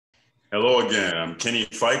Hello again. I'm Kenny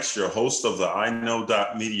Fikes, your host of the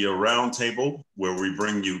iKnow Media Roundtable, where we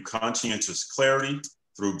bring you conscientious clarity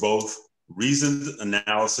through both reasoned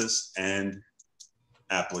analysis and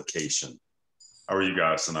application. How are you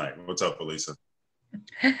guys tonight? What's up, Elisa?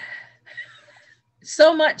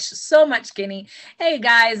 So much, Kenny. Hey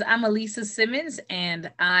guys, I'm Elisa Simmons,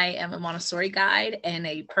 and I am a Montessori guide and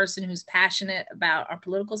a person who's passionate about our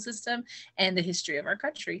political system and the history of our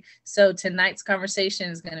country. So tonight's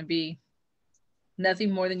conversation is going to be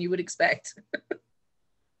nothing more than you would expect.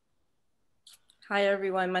 Hi,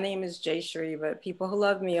 everyone. My name is Jay Shree, but people who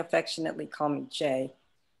love me affectionately call me Jay.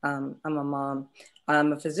 I'm a mom.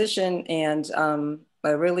 I'm a physician and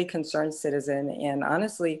a really concerned citizen. And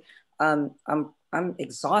honestly, I'm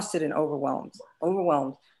exhausted and overwhelmed.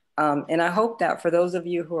 And I hope that for those of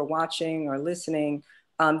you who are watching or listening,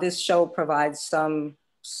 this show provides some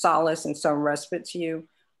solace and some respite to you,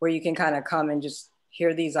 where you can kind of come and just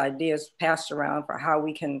hear these ideas passed around for how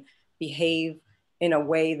we can behave in a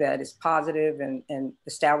way that is positive and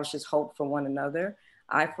establishes hope for one another.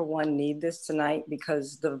 I, for one, need this tonight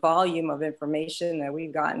because the volume of information that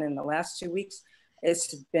we've gotten in the last 2 weeks,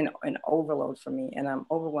 it's been an overload for me, and I'm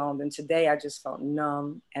overwhelmed. And today I just felt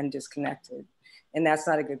numb and disconnected, and that's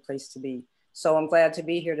not a good place to be. So I'm glad to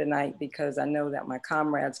be here tonight because I know that my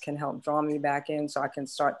comrades can help draw me back in so I can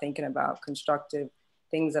start thinking about constructive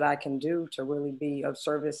things that I can do to really be of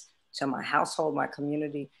service to my household, my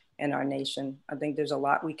community, and our nation. I think there's a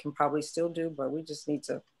lot we can probably still do, but we just need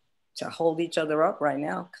to hold each other up right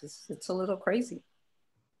now because it's a little crazy.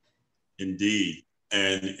 Indeed.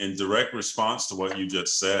 And in direct response to what you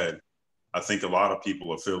just said, I think a lot of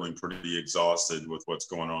people are feeling pretty exhausted with what's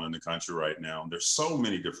going on in the country right now. There's so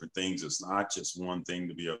many different things. It's not just one thing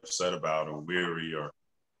to be upset about or weary or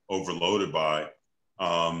overloaded by.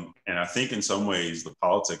 And I think in some ways, the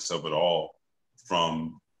politics of it all,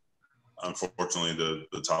 from unfortunately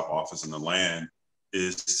the top office in the land,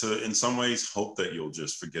 is to in some ways hope that you'll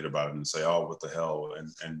just forget about it and say, oh, what the hell,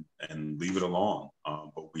 and leave it alone.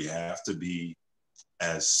 But we have to be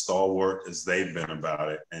as stalwart as they've been about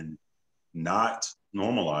it and not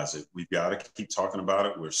normalize it. We've got to keep talking about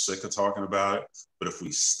it. We're sick of talking about it. But if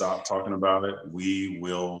we stop talking about it, we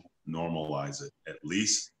will normalize it. At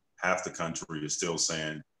least half the country is still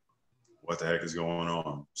saying, what the heck is going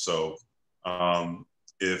on? So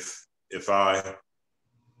if I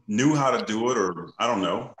knew how to do it, or I don't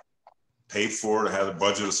know, paid for it, or had a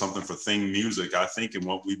budget or something for theme music, I think in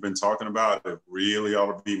what we've been talking about, it really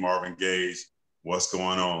ought to be Marvin Gaye's What's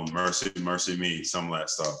Going On, Mercy, Mercy Me, some of that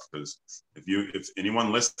stuff. Because if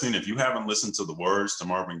anyone listening, if you haven't listened to the words to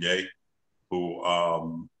Marvin Gaye, who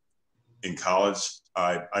in college,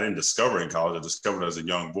 I didn't discover in college, I discovered as a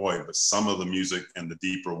young boy, but some of the music and the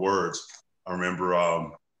deeper words, I remember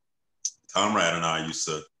Comrade and I used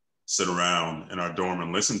to sit around in our dorm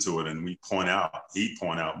and listen to it, and he'd point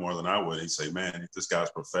out more than I would. He'd say, man, this guy's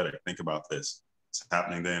prophetic. Think about this. It's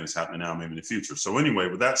happening then, it's happening now, maybe in the future. So anyway,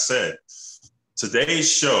 with that said, today's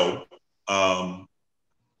show, POTUS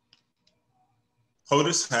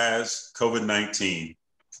has COVID-19.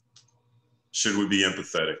 Should we be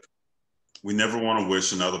empathetic? We never want to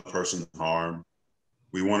wish another person harm.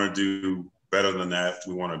 We want to do better than that.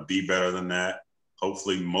 We want to be better than that.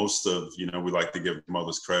 Hopefully most of, we like to give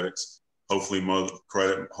mothers credits. Hopefully most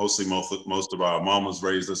of our mamas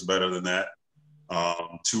raised us better than that.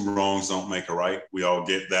 Two wrongs don't make a right. We all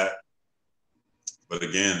get that. But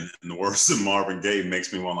again, in the words of Marvin Gaye,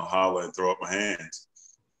 makes me want to holler and throw up my hands.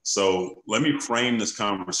 So let me frame this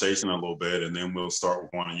conversation a little bit, and then we'll start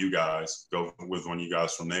with one of you guys, go with one of you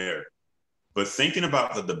guys from there. But thinking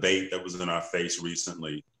about the debate that was in our face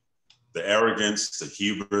recently, the arrogance, the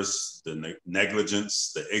hubris, the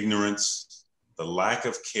negligence, the ignorance, the lack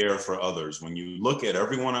of care for others. When you look at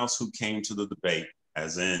everyone else who came to the debate,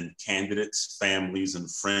 as in candidates, families, and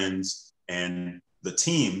friends, and the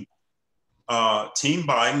team, Team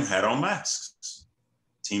Biden had on masks.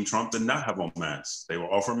 Team Trump did not have on masks. They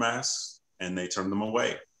were offered masks and they turned them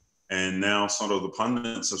away. And now sort of the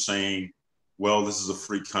pundits are saying, well, this is a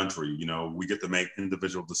free country. We get to make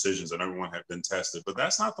individual decisions and everyone have been tested. But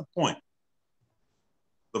that's not the point.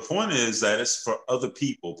 The point is that it's for other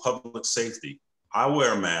people, public safety. I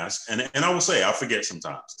wear a mask, and I will say I forget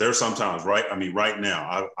sometimes. There's sometimes, right? I mean, right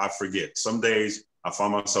now, I forget. Some days I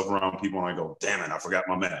find myself around people and I go, damn it, I forgot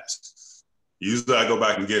my mask. Usually I go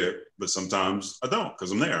back and get it, but sometimes I don't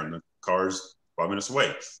because I'm there and the car's 5 minutes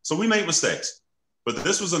away. So we make mistakes. But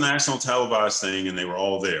this was a national televised thing and they were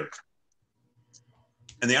all there.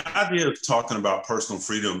 And the idea of talking about personal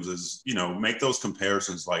freedoms is, make those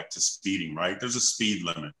comparisons like to speeding, right? There's a speed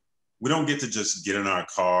limit. We don't get to just get in our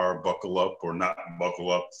car, buckle up or not buckle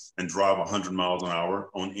up, and drive 100 miles an hour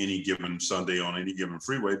on any given Sunday on any given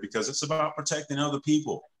freeway, because it's about protecting other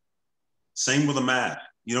people. Same with a mask.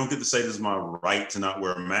 You don't get to say this is my right to not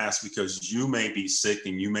wear a mask, because you may be sick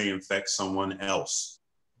and you may infect someone else.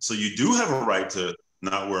 So you do have a right to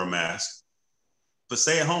not wear a mask, but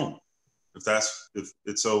stay at home if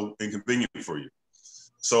it's so inconvenient for you.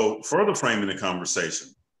 So further framing the conversation,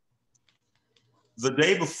 the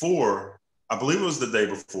day before, I believe it was the day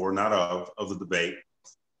before, not of the debate,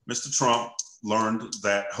 Mr. Trump learned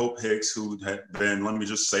that Hope Hicks, who had been, let me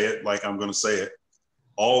just say it like I'm going to say it,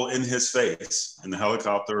 all in his face in the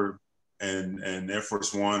helicopter and Air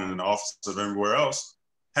Force One and the office of everywhere else,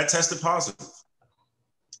 had tested positive.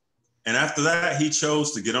 And after that, he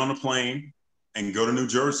chose to get on a plane and go to New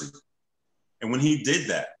Jersey. And when he did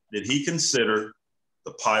that, did he consider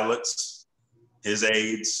the pilots, his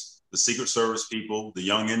aides, the Secret Service people, the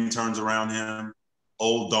young interns around him,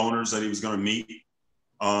 old donors that he was going to meet?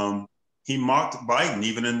 He mocked Biden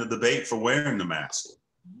even in the debate for wearing the mask,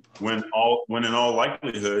 when in all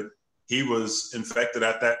likelihood, he was infected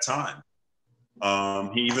at that time.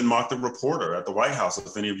 He even mocked a reporter at the White House,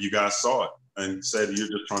 if any of you guys saw it, and said, you're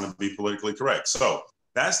just trying to be politically correct. So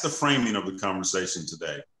that's the framing of the conversation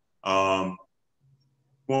today. Who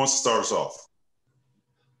wants to start us off?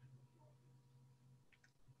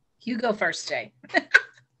 You go first, Jay.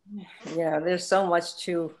 Yeah, there's so much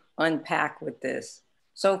to unpack with this.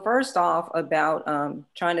 So first off, about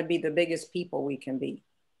trying to be the biggest people we can be.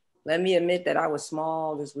 Let me admit that I was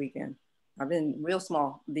small this weekend. I've been real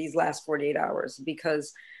small these last 48 hours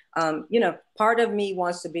because, part of me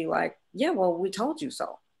wants to be like, yeah, well, we told you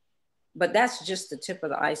so. But that's just the tip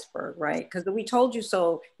of the iceberg, right? Because the "we told you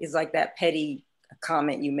so" is like that petty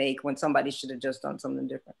comment you make when somebody should have just done something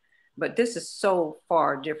different. But this is so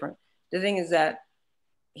far different. The thing is that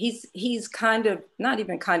he's kind of, not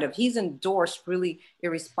even kind of, he's endorsed really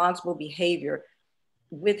irresponsible behavior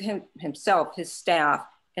with himself, his staff,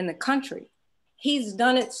 and the country. He's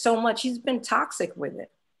done it so much, he's been toxic with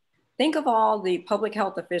it. Think of all the public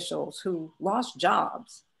health officials who lost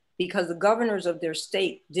jobs because the governors of their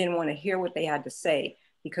state didn't want to hear what they had to say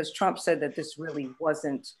because Trump said that this really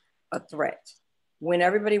wasn't a threat. When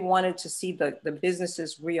everybody wanted to see the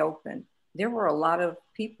businesses reopen, there were a lot of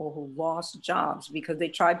people who lost jobs because they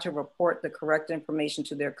tried to report the correct information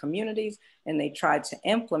to their communities and they tried to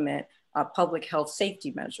implement public health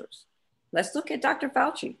safety measures. Let's look at Dr.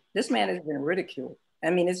 Fauci. This man has been ridiculed.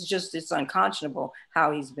 I mean, it's unconscionable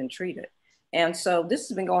how he's been treated. And so this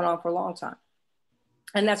has been going on for a long time.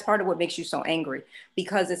 And that's part of what makes you so angry,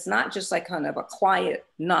 because it's not just like kind of a quiet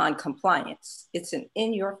non-compliance. It's an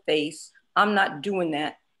in your face, I'm not doing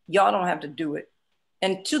that. Y'all don't have to do it.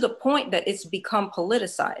 And to the point that it's become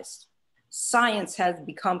politicized. Science has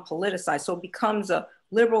become politicized. So it becomes a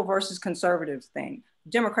liberal versus conservative thing.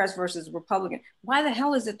 Democrats versus Republican. Why the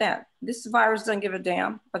hell is it that? This virus doesn't give a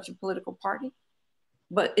damn about your political party.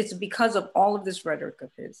 But it's because of all of this rhetoric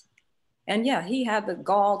of his. And yeah, he had the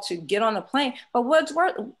gall to get on the plane. But what's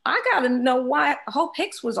worth, I got to know why Hope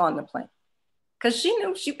Hicks was on the plane. Because she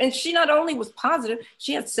knew she not only was positive,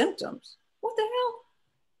 she had symptoms. What the hell?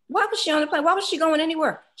 Why was she on the plane? Why was she going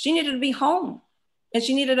anywhere? She needed to be home. And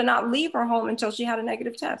she needed to not leave her home until she had a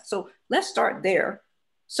negative test. So let's start there.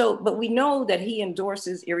 So, but we know that he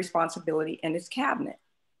endorses irresponsibility in his cabinet.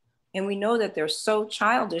 And we know that they're so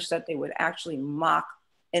childish that they would actually mock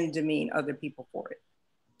and demean other people for it.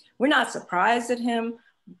 We're not surprised at him,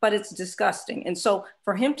 but it's disgusting. And so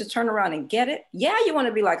for him to turn around and get it, yeah, you want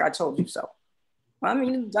to be like, I told you so. I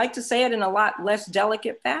mean, you'd like to say it in a lot less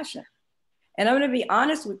delicate fashion. And I'm going to be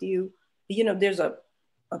honest with you, there's a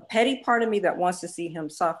petty part of me that wants to see him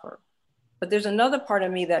suffer. But there's another part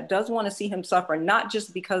of me that does want to see him suffer, not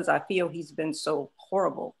just because I feel he's been so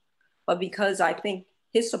horrible, but because I think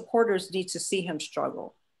his supporters need to see him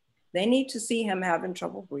struggle. They need to see him having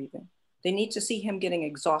trouble breathing. They need to see him getting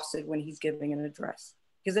exhausted when he's giving an address,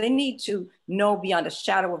 because they need to know beyond a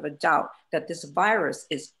shadow of a doubt that this virus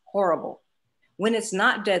is horrible. When it's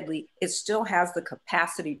not deadly, it still has the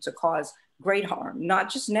capacity to cause great harm,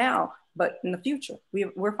 not just now, but in the future.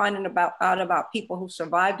 We're finding out about people who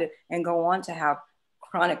survived it and go on to have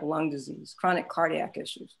chronic lung disease, chronic cardiac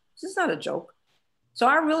issues. This is not a joke. So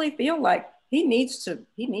I really feel like he needs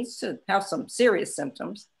to have some serious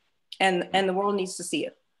symptoms, and the world needs to see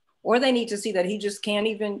it. Or they need to see that he just can't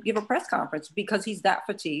even give a press conference because he's that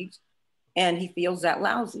fatigued and he feels that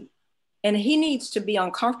lousy. And he needs to be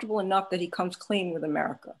uncomfortable enough that he comes clean with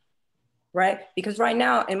America, right? Because right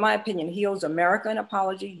now, in my opinion, he owes America an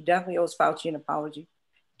apology. He definitely owes Fauci an apology.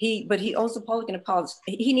 But he owes the public an apology.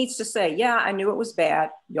 He needs to say, yeah, I knew it was bad.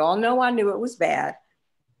 Y'all know I knew it was bad.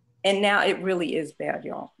 And now it really is bad,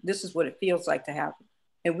 y'all. This is what it feels like to happen.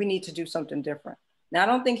 And we need to do something different. Now, I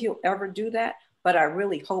don't think he'll ever do that, but I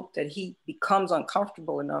really hope that he becomes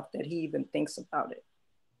uncomfortable enough that he even thinks about it.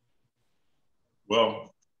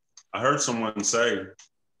 Well, I heard someone say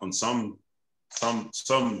on some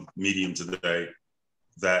medium today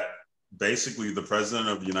that basically the president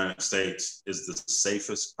of the United States is the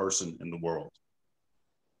safest person in the world,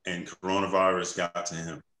 and coronavirus got to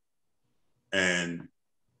him. And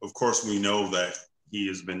of course, we know that he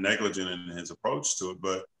has been negligent in his approach to it,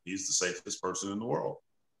 but he's the safest person in the world.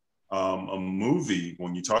 A movie,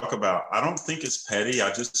 when you talk about, I don't think it's petty.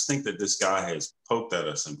 I just think that this guy has poked at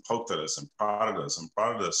us and poked at us and prodded us and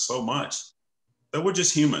prodded us so much that we're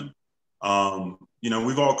just human. You know,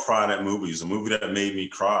 we've all cried at movies. A movie that made me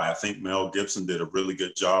cry, I think Mel Gibson did a really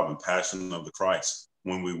good job in Passion of the Christ.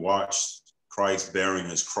 When we watched Christ bearing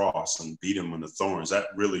his cross and beat him with the thorns, that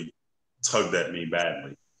really tugged at me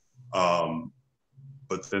badly.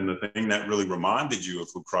 But then the thing that really reminded you of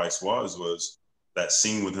who Christ was that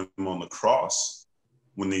scene with him on the cross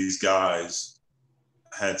when these guys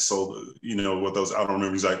had sold, you know, what those, I don't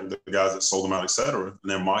remember exactly the guys that sold him out, et cetera, and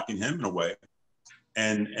they're mocking him in a way.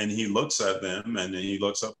 And he looks at them and then he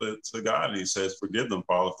looks up to God and he says, forgive them,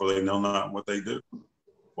 Father, for they know not what they do,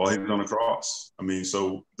 while he was on the cross. I mean,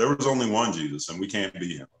 so there was only one Jesus and we can't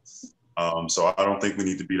beat him. So I don't think we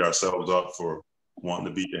need to beat ourselves up for wanting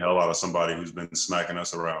to beat the hell out of somebody who's been smacking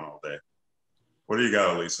us around all day. What do you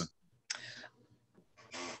got, Elisa?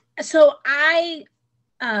 So I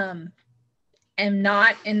am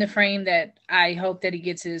not in the frame that I hope that he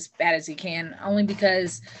gets as bad as he can, only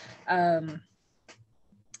because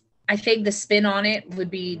I think the spin on it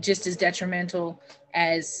would be just as detrimental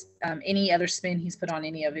as any other spin he's put on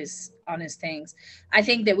any of his things. I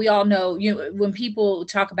think that we all know, you know, when people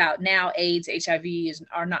talk about now AIDS, HIV is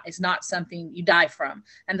not something you die from.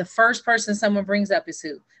 And the first person someone brings up is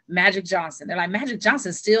who? Magic Johnson. They're like, Magic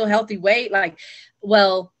Johnson's still healthy weight. Like,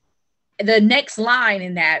 well, the next line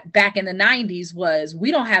in that back in the 90s was,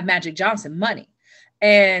 we don't have Magic Johnson money.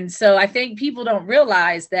 And so I think people don't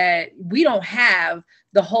realize that we don't have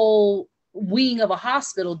the whole wing of a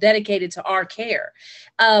hospital dedicated to our care.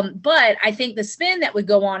 But I think the spin that would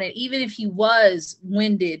go on it, even if he was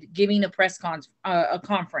winded giving a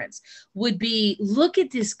conference, would be, look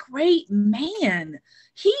at this great man.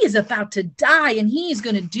 He is about to die and he is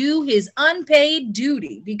going to do his unpaid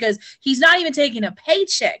duty because he's not even taking a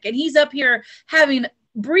paycheck and he's up here having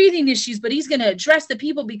breathing issues, but he's going to address the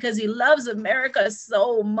people because he loves America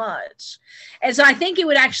so much. And so I think it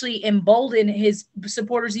would actually embolden his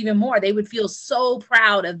supporters even more. They would feel so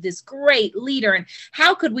proud of this great leader. And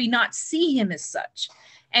how could we not see him as such?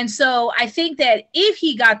 And so I think that if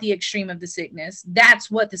he got the extreme of the sickness,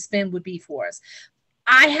 that's what the spin would be for us.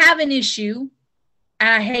 I have an issue, and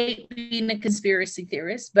I hate being a conspiracy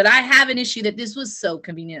theorist, but I have an issue that this was so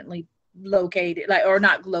conveniently located, like, or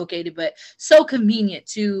not located, but so convenient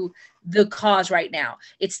to the cause right now.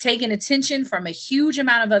 It's taken attention from a huge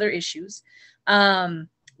amount of other issues,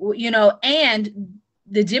 you know, and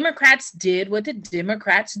the Democrats did what the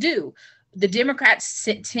Democrats do. The Democrats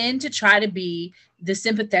tend to try to be the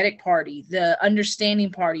sympathetic party, the understanding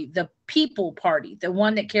party, the people party, the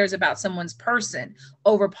one that cares about someone's person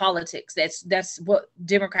over politics. That's what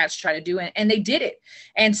Democrats try to do. And they did it.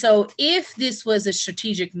 And so if this was a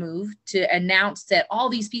strategic move to announce that all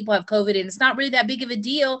these people have COVID and it's not really that big of a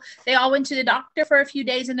deal, they all went to the doctor for a few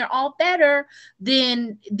days and they're all better,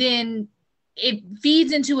 then it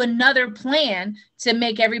feeds into another plan to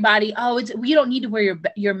make everybody, you don't need to wear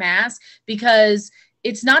your mask because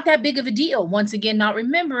it's not that big of a deal. Once again, not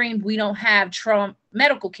remembering we don't have Trump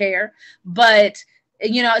medical care, but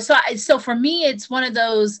you know, so for me, it's one of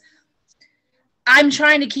those, I'm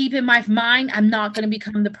trying to keep in my mind, I'm not going to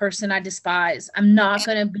become the person I despise. I'm not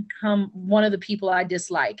going to become one of the people I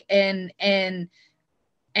dislike. And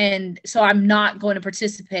so I'm not going to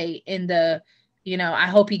participate in the, you know, I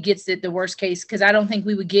hope he gets it, the worst case, because I don't think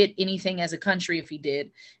we would get anything as a country if he did.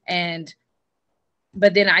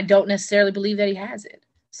 But then I don't necessarily believe that he has it.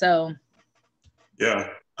 So. Yeah,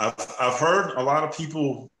 I've heard a lot of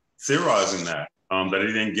people theorizing that he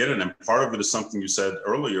didn't get it. And part of it is something you said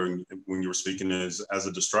earlier when you were speaking is as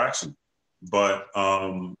a distraction. But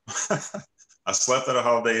I slept at a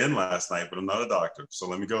Holiday Inn last night, but I'm not a doctor. So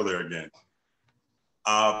let me go there again.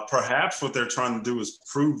 Perhaps what they're trying to do is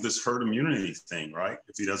prove this herd immunity thing, right?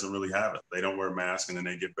 If he doesn't really have it, they don't wear a mask and then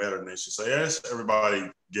they get better and they should say, yes, everybody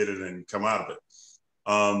get it and come out of it.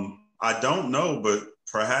 I don't know, but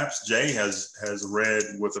perhaps Jay has read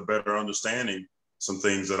with a better understanding some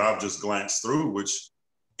things that I've just glanced through, which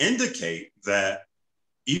indicate that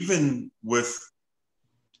even with,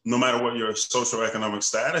 no matter what your socioeconomic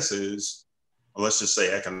status is, or let's just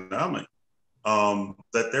say economic,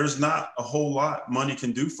 that there's not a whole lot money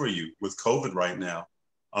can do for you with COVID right now,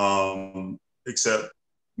 except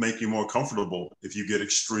make you more comfortable if you get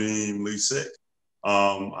extremely sick.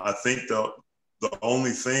 I think the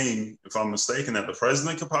only thing, if I'm mistaken, that the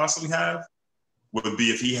president could possibly have would be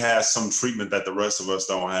if he has some treatment that the rest of us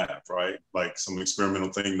don't have, right? Like some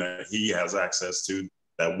experimental thing that he has access to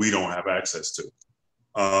that we don't have access to.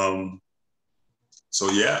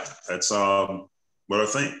 So yeah, that's what I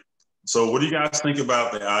think. So what do you guys think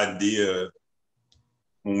about the idea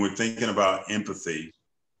when we're thinking about empathy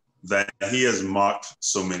that he has mocked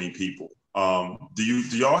so many people? Do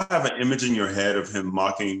y'all have an image in your head of him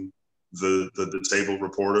mocking the disabled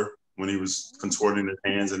reporter when he was contorting his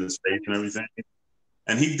hands and his face and everything?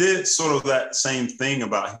 And he did sort of that same thing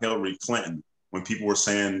about Hillary Clinton when people were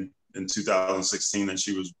saying in 2016 that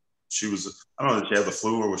she was, I don't know, did she have the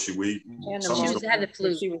flu or was she weak? She had the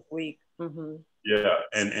flu. She was weak. Mm-hmm. Yeah,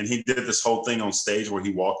 and he did this whole thing on stage where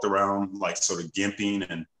he walked around like sort of gimping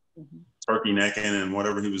and turkey necking and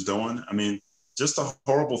whatever he was doing. I mean, just a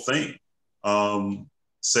horrible thing.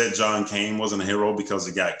 Said John Cain wasn't a hero because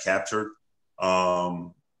he got captured.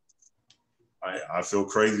 I feel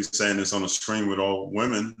crazy saying this on a screen with all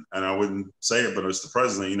women, and I wouldn't say it, but it's the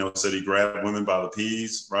president, you know, said he grabbed women by the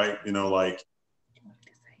peas, right? You know, like,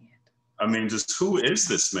 I mean, just who is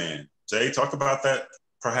this man? Jay, talk about that,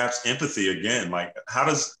 perhaps empathy again. Like,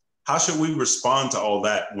 how should we respond to all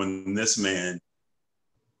that when this man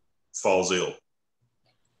falls ill?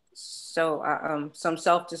 So some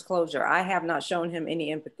self-disclosure, I have not shown him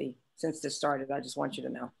any empathy since this started. I just want you to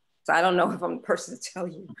know. So I don't know if I'm the person to tell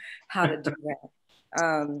you how to do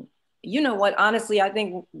that. You know what, honestly, I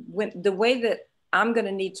think the way that I'm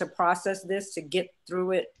gonna need to process this to get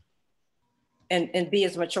through it and be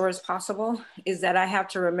as mature as possible is that I have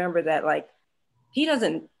to remember that, like, he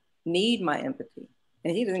doesn't need my empathy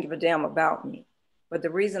and he doesn't give a damn about me. But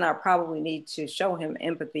the reason I probably need to show him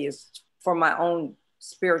empathy is for my own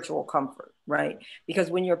spiritual comfort, right?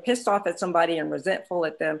 Because when you're pissed off at somebody and resentful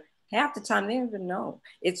at them, half the time they don't even know.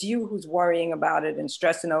 It's you who's worrying about it and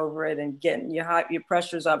stressing over it and getting your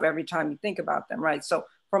pressures up every time you think about them, right? So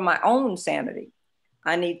for my own sanity,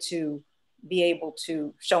 I need to be able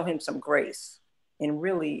to show him some grace and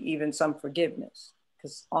really even some forgiveness,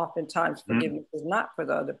 because oftentimes forgiveness is not for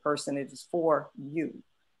the other person, it is for you.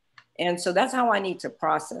 And so that's how I need to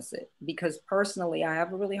process it, because personally, I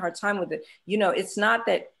have a really hard time with it. You know, it's not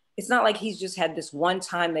like he's just had this one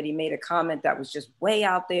time that he made a comment that was just way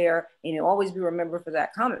out there and he'll always be remembered for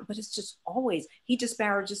that comment, but it's just always, he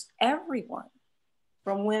disparages everyone,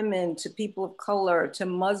 from women to people of color, to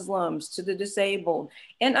Muslims, to the disabled.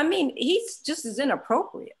 And I mean, he's just as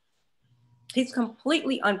inappropriate. He's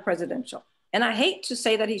completely unpresidential. And I hate to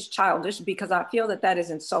say that he's childish because I feel that that is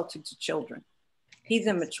insulting to children. He's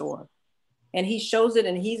immature and he shows it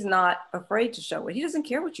and he's not afraid to show it. He doesn't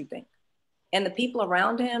care what you think. And the people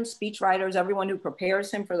around him, speechwriters, everyone who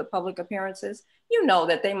prepares him for the public appearances, you know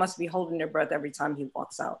that they must be holding their breath every time he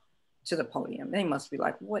walks out to the podium. They must be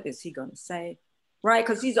like, what is he going to say? Right?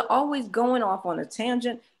 Because he's always going off on a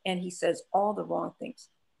tangent and he says all the wrong things.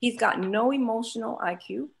 He's got no emotional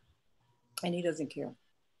IQ and he doesn't care.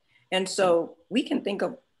 And so we can think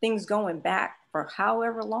of things going back for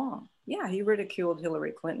however long. Yeah, he ridiculed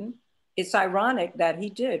Hillary Clinton. It's ironic that he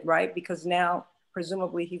did, right? Because now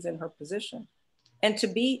presumably he's in her position. And to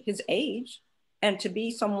be his age and to be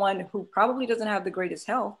someone who probably doesn't have the greatest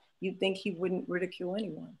health, you'd think he wouldn't ridicule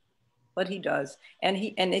anyone, but he does. And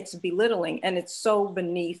it's belittling and it's so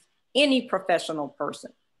beneath any professional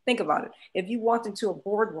person. Think about it. If you walked into a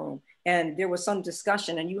boardroom and there was some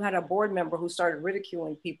discussion and you had a board member who started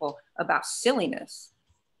ridiculing people about silliness,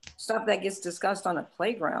 stuff that gets discussed on a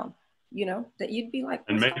playground, you know, that you'd be like,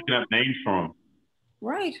 and making up names for him.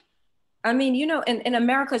 Right. I mean, you know, and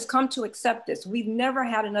America has come to accept this. We've never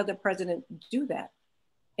had another president do that.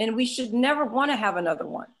 And we should never want to have another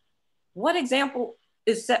one. What example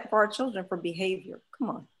is set for our children for behavior? Come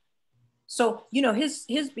on. So, you know, his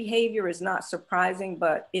behavior is not surprising,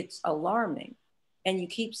 but it's alarming. And you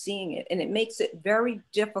keep seeing it. And it makes it very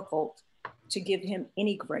difficult to give him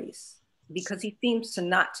any grace because he seems to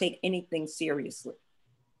not take anything seriously.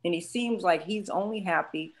 And he seems like he's only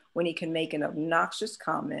happy when he can make an obnoxious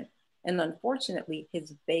comment. And unfortunately,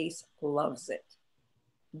 his base loves it.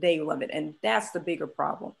 They love it. And that's the bigger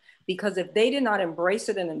problem. Because if they did not embrace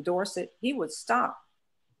it and endorse it, he would stop.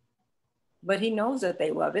 But he knows that they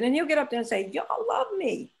love it. And he'll get up there and say, y'all love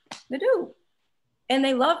me. They do. And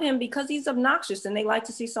they love him because he's obnoxious and they like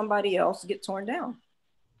to see somebody else get torn down.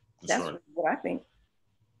 That's right. What I think.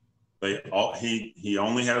 He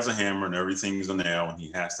only has a hammer and everything's a nail, and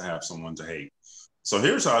he has to have someone to hate. So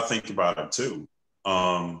here's how I think about it too.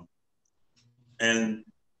 And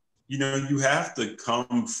you know, you have to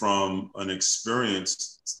come from an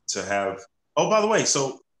experience to have, oh, by the way,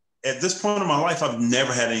 so at this point in my life, I've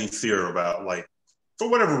never had any fear about, like, for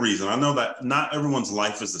whatever reason. I know that not everyone's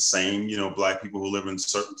life is the same. You know, Black people who live in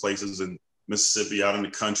certain places in Mississippi, out in the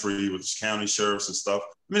country with county sheriffs and stuff.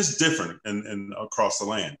 I mean, it's different and across the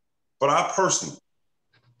land. But I personally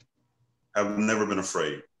have never been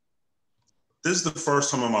afraid. This is the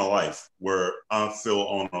first time in my life where I feel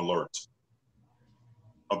on alert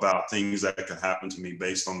about things that could happen to me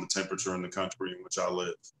based on the temperature in the country in which I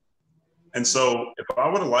live. And so if I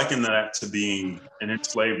would have likened that to being an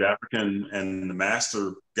enslaved African and the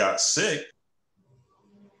master got sick,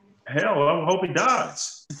 hell, I hope he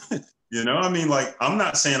dies. You know, I mean, like, I'm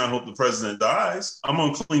not saying I hope the president dies. I'm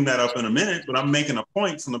gonna clean that up in a minute, but I'm making a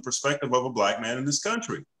point from the perspective of a Black man in this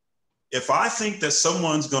country. If I think that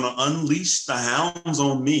someone's gonna unleash the hounds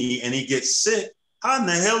on me and he gets sick, how in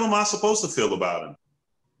the hell am I supposed to feel about him?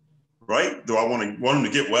 Right? Do I want him to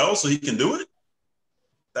get well so he can do it?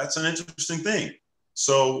 That's an interesting thing.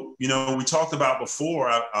 So, you know, we talked about before,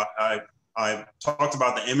 I talked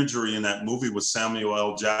about the imagery in that movie with Samuel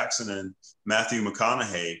L. Jackson and Matthew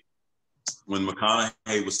McConaughey, when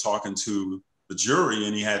McConaughey was talking to the jury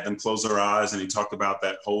and he had them close their eyes and he talked about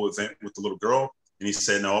that whole event with the little girl. And he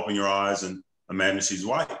said, now open your eyes and imagine she's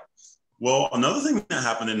white. Well, another thing that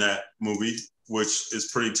happened in that movie, which is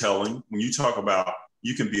pretty telling, when you talk about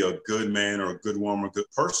you can be a good man or a good woman or a good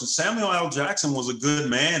person. Samuel L. Jackson was a good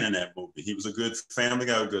man in that movie. He was a good family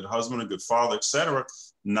guy, a good husband, a good father, etc.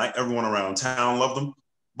 Not everyone around town loved him.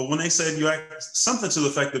 But when they said you act something to the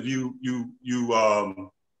effect of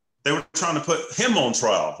they were trying to put him on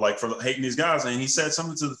trial, like for hating these guys. And he said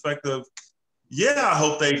something to the effect of, yeah, I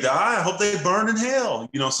hope they die. I hope they burn in hell.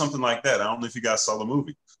 You know, something like that. I don't know if you guys saw the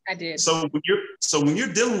movie. I did. So when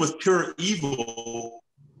you're dealing with pure evil,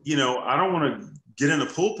 you know, I don't want to get in the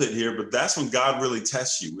pulpit here, but that's when God really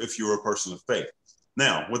tests you if you're a person of faith.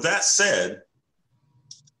 Now, with that said,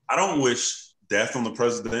 I don't wish death on the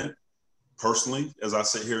president personally, as I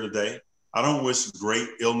sit here today. I don't wish great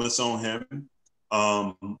illness on him.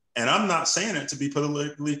 And I'm not saying it to be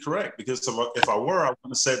politically correct, because if I were, I wouldn't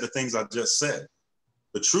have said the things I just said.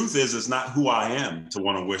 The truth is, it's not who I am to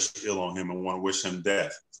want to wish ill on him and want to wish him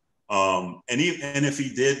death. And if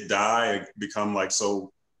he did die, become like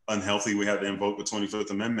so unhealthy, we had to invoke the 25th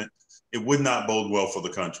Amendment, it would not bode well for the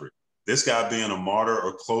country. This guy being a martyr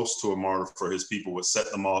or close to a martyr for his people would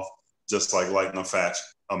set them off just like lighting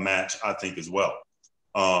a match, I think, as well.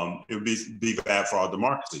 It would be bad for our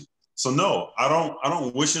democracy. So no, I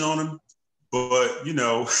don't wish it on him, but you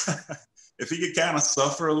know, if he could kind of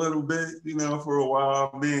suffer a little bit, you know, for a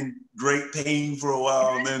while, be in great pain for a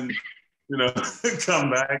while, and then, you know, come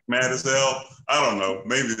back mad as hell. I don't know,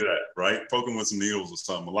 maybe that, right? Poke him with some needles or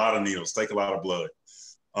something, a lot of needles, take a lot of blood.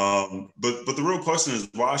 But the real question is,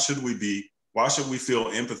 why should we feel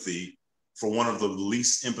empathy for one of the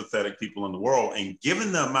least empathetic people in the world? And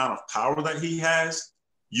given the amount of power that he has,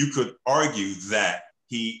 you could argue that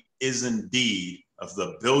he is indeed, of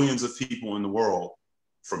the billions of people in the world,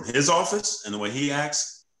 from his office and the way he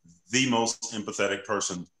acts, the most empathetic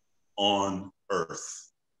person on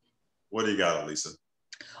earth. What do you got, Elisa?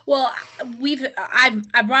 Well,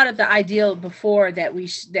 I brought up the ideal before that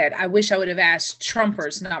I wish I would have asked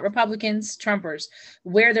Trumpers, not Republicans, Trumpers,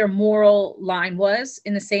 where their moral line was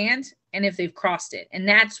in the sand and if they've crossed it. And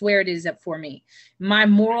that's where it is up for me. My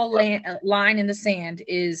moral line in the sand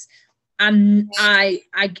is I'm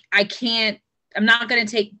not going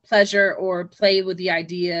to take pleasure or play with the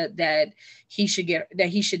idea that he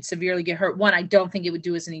should severely get hurt. One, I don't think it would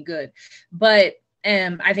do us any good, but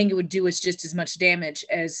I think it would do us just as much damage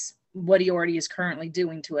as what he already is currently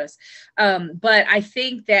doing to us. But I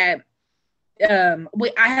think that I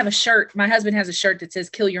have a shirt. My husband has a shirt that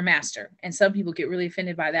says "Kill your master," and some people get really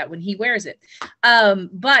offended by that when he wears it.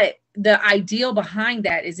 But the ideal behind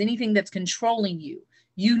that is anything that's controlling you,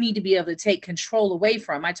 you need to be able to take control away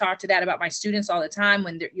from. I talk to that about my students all the time.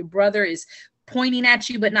 When your brother is pointing at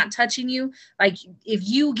you but not touching you, like if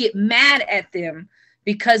you get mad at them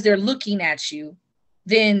because they're looking at you,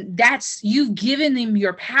 then you've given them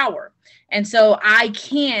your power. And so I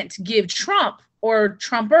can't give Trump or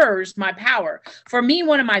Trumpers my power. For me,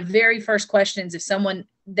 one of my very first questions, if someone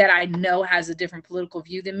that I know has a different political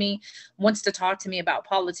view than me wants to talk to me about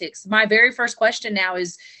politics, my very first question now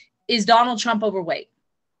is Donald Trump overweight?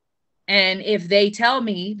 And if they tell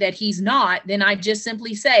me that he's not, then I just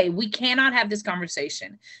simply say, we cannot have this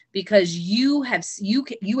conversation because you have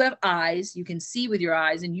eyes, you can see with your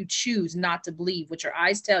eyes, and you choose not to believe what your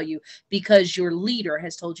eyes tell you because your leader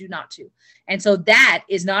has told you not to. And so that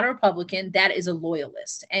is not a Republican, that is a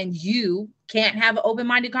loyalist. And you can't have an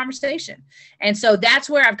open-minded conversation. And so that's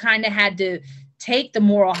where I've kind of had to take the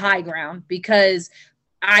moral high ground, because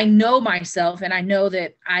I know myself and I know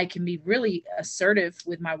that I can be really assertive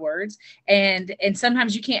with my words. And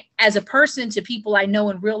sometimes you can't, as a person to people I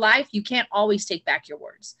know in real life, you can't always take back your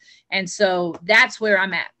words. And so that's where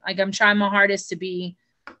I'm at. Like, I'm trying my hardest to be,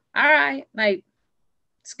 all right, like,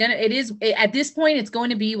 at this point, it's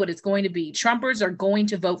going to be what it's going to be. Trumpers are going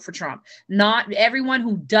to vote for Trump. Not everyone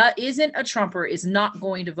who isn't a Trumper is not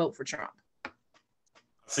going to vote for Trump.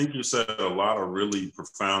 I think you said a lot of really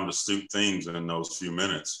profound, astute things in those few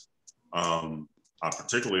minutes. I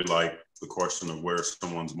particularly like the question of where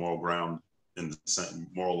someone's moral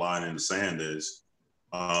moral line in the sand is.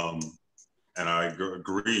 And I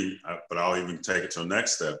agree, but I'll even take it to the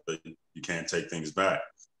next step, that you can't take things back.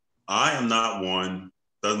 I am not one,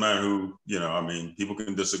 doesn't matter who, I mean, people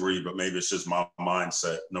can disagree, but maybe it's just my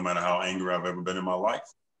mindset, no matter how angry I've ever been in my life.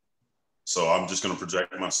 So I'm just going to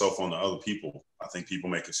project myself onto other people. I think people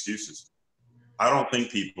make excuses. I don't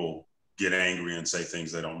think people get angry and say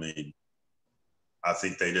things they don't mean. I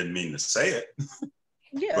think they didn't mean to say it,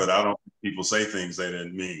 yeah. But I don't think people say things they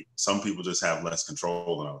didn't mean. Some people just have less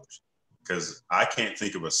control than others. Because I can't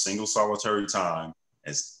think of a single solitary time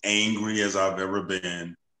as angry as I've ever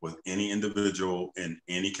been with any individual in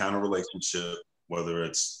any kind of relationship, whether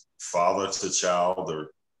it's father to child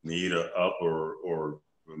or me to up or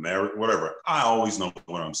married, whatever. I always know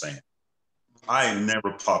what I'm saying. I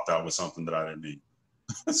never popped out with something that I didn't mean.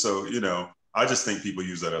 So, I just think people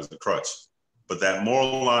use that as a crutch. But that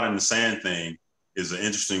moral line in the sand thing is an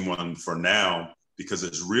interesting one for now, because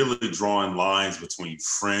it's really drawing lines between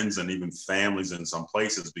friends and even families in some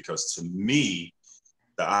places. Because to me,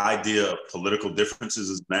 the idea of political differences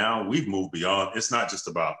is now we've moved beyond. It's not just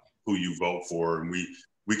about who you vote for and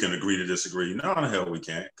we can agree to disagree. No, the hell we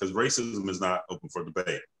can't, because racism is not open for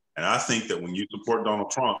debate. And I think that when you support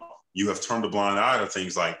Donald Trump, you have turned a blind eye to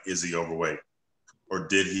things like, is he overweight? Or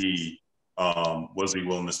was he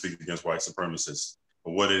willing to speak against white supremacists?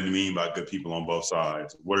 Or what did he mean by good people on both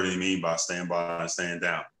sides? What did he mean by stand by and stand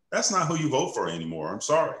down? That's not who you vote for anymore. I'm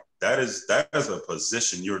sorry. That is a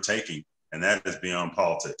position you're taking, and that is beyond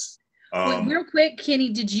politics. Real quick, Kenny,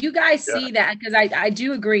 did you guys see that? Because I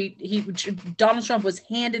do agree, Donald Trump was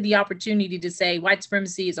handed the opportunity to say white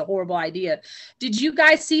supremacy is a horrible idea. Did you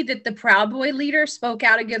guys see that the Proud Boy leader spoke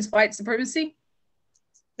out against white supremacy?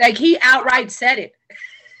 Like, he outright said it.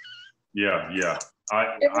 Yeah.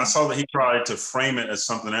 I saw that he tried to frame it as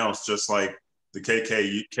something else, just like the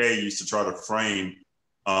KKK used to try to frame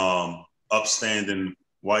upstanding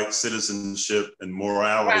white citizenship and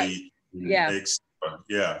morality. Right.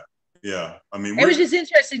 Yeah. I mean, it was just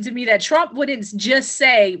interesting to me that Trump wouldn't just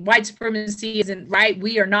say white supremacy isn't right.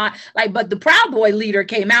 We are not but the Proud Boy leader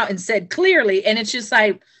came out and said clearly, and it's just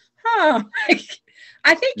like, I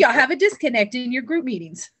think y'all have a disconnect in your group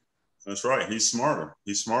meetings. That's right. He's smarter.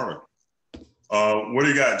 What do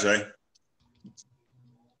you got, Jay?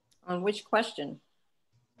 On which question?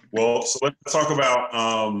 Well, so let's talk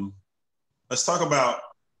about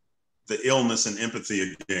the illness and empathy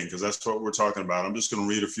again, because that's what we're talking about. I'm just going to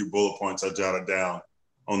read a few bullet points I jotted down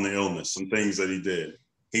on the illness, some things that he did.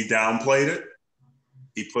 He downplayed it.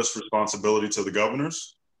 He pushed responsibility to the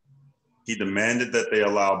governors. He demanded that they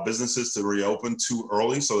allow businesses to reopen too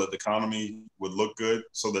early so that the economy would look good,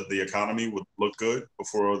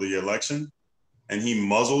 before the election. And he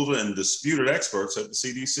muzzled and disputed experts at the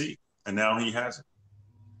CDC, and now he has it.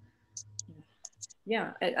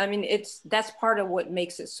 Yeah, I mean, that's part of what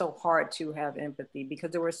makes it so hard to have empathy,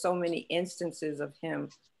 because there were so many instances of him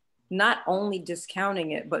not only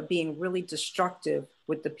discounting it, but being really destructive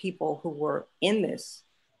with the people who were in this,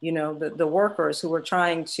 the workers who were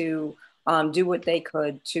trying to do what they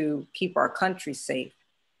could to keep our country safe.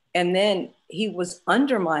 And then he was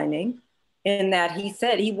undermining in that he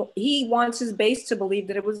said he wants his base to believe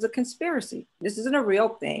that it was a conspiracy. This isn't a real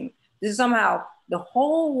thing. This is somehow the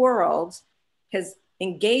whole world has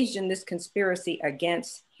engaged in this conspiracy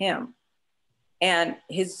against him. And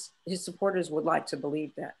his supporters would like to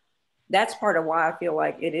believe that. That's part of why I feel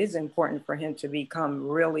like it is important for him to become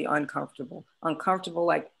really uncomfortable,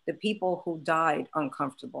 like the people who died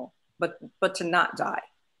uncomfortable, but to not die,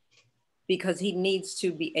 because he needs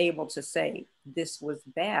to be able to say, this was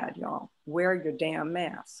bad, y'all, wear your damn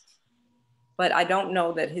masks. But I don't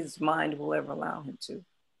know that his mind will ever allow him to,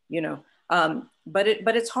 But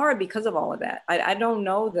it's hard because of all of that. I don't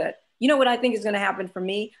know that, you know what I think is going to happen for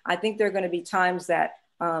me? I think there are going to be times that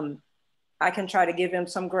I can try to give him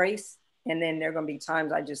some grace. And then there are going to be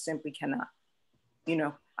times I just simply cannot. You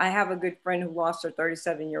know, I have a good friend who lost her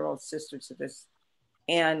 37-year-old sister to this.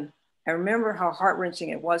 And I remember how heart-wrenching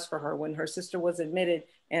it was for her when her sister was admitted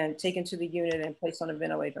and taken to the unit and placed on a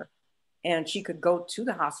ventilator. And she could go to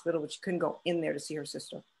the hospital, but she couldn't go in there to see her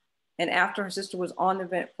sister. And after her sister was on the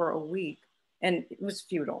vent for a week, and it was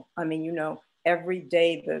futile. I mean, you know, every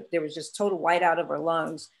day there was just total whiteout of her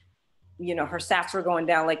lungs. You know, her sats were going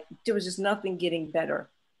down, like there was just nothing getting better.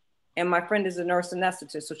 And my friend is a nurse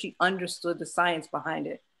anesthetist, so she understood the science behind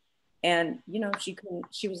it. And, you know,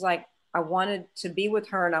 she was like, I wanted to be with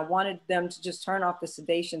her and I wanted them to just turn off the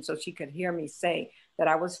sedation so she could hear me say that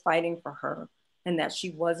I was fighting for her and that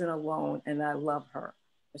she wasn't alone and I love her.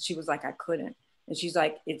 But she was like, I couldn't. And she's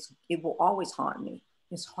like, it will always haunt me.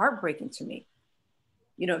 It's heartbreaking to me.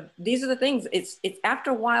 You know, these are the things, it's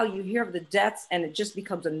after a while you hear of the deaths and it just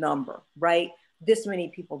becomes a number, right? This many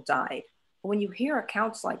people died. But when you hear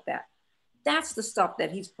accounts like that, that's the stuff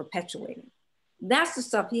that he's perpetuating. That's the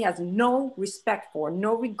stuff he has no respect for,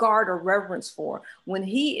 no regard or reverence for. When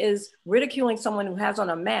he is ridiculing someone who has on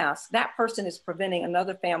a mask, that person is preventing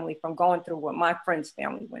another family from going through what my friend's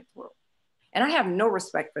family went through. And I have no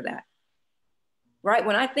respect for that, right?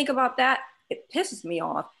 When I think about that, it pisses me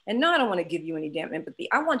off. And now I don't want to give you any damn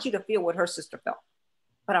empathy. I want you to feel what her sister felt,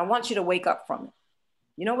 but I want you to wake up from it.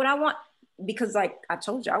 You know what I want? Because like I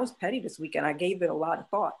told you, I was petty this weekend. I gave it a lot of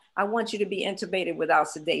thought. I want you to be intubated without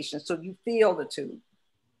sedation. So you feel the tube,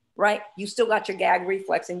 right? You still got your gag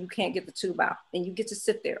reflex and you can't get the tube out and you get to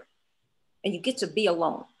sit there and you get to be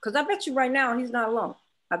alone. Because I bet you right now, he's not alone.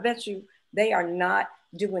 I bet you they are not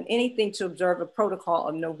doing anything to observe a protocol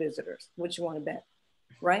of no visitors. What you want to bet,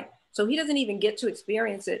 right? So he doesn't even get to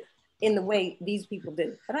experience it in the way these people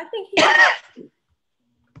did. But I think he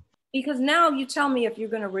because now you tell me if you're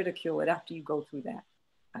going to ridicule it after you go through that.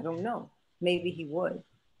 I don't know. Maybe he would.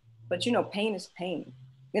 But you know, pain is pain.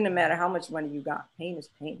 It doesn't matter how much money you got. Pain is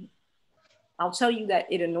pain. I'll tell you that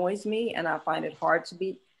it annoys me and I find it hard to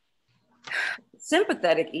be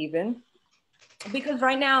sympathetic even, because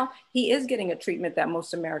right now he is getting a treatment that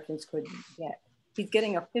most Americans couldn't get. He's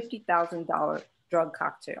getting a $50,000 drug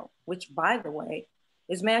cocktail, which by the way,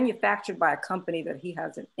 is manufactured by a company that he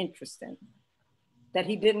has an interest in, that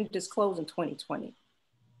he didn't disclose in 2020.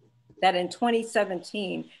 That in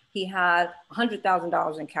 2017, he had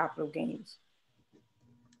 $100,000 in capital gains,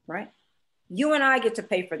 right? You and I get to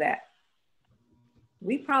pay for that.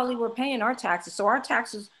 We probably were paying our taxes, so our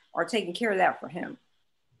taxes are taking care of that for him.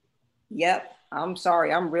 Yep, I'm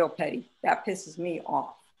sorry, I'm real petty. That pisses me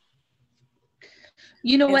off.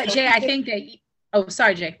 You know what, Jay, I think that, oh,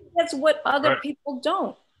 sorry, Jay. That's what other people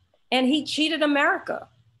don't. And he cheated America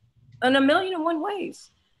in 1,000,001 ways.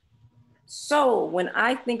 So when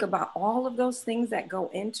I think about all of those things that go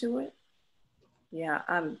into it, yeah,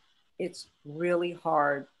 it's really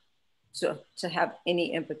hard to have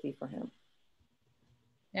any empathy for him.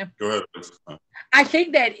 Yeah. Go ahead. I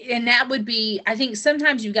think that, and that would be, I think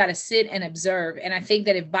sometimes you got to sit and observe. And I think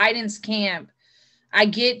that if Biden's camp, I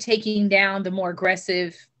get taking down the more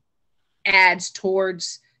aggressive ads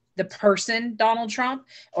towards the person Donald Trump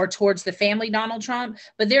or towards the family Donald Trump,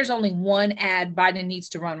 but there's only one ad Biden needs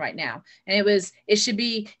to run right now. And it should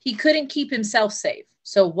be, he couldn't keep himself safe.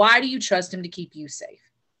 So why do you trust him to keep you safe?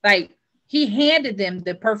 Like, he handed them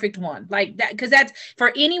the perfect one like that, because that's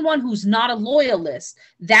for anyone who's not a loyalist,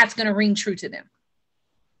 that's going to ring true to them.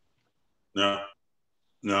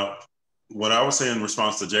 No. What I was saying in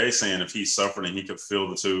response to Jay saying if he suffered and he could feel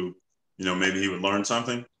the tube, you know, maybe he would learn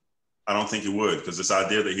something. I don't think he would, because this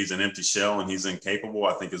idea that he's an empty shell and he's incapable,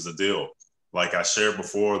 I think is a deal. Like I shared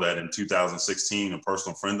before that in 2016, a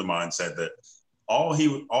personal friend of mine said that all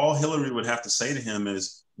Hillary would have to say to him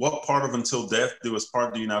is, what part of until death do us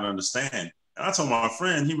part do you not understand? And I told my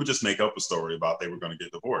friend he would just make up a story about they were going to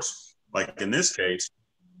get divorced. Like in this case,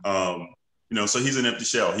 you know, so he's an empty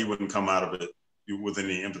shell. He wouldn't come out of it with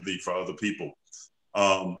any empathy for other people.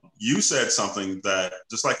 You said something that,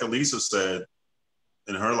 just like Elisa said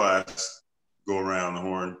in her last go around the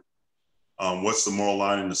horn, what's the moral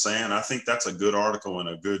line in the sand? I think that's a good article and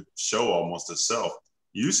a good show almost itself.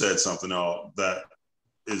 You said something that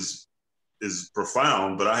is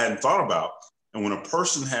profound, but I hadn't thought about. And when a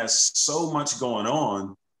person has so much going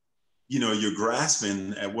on, you know, you're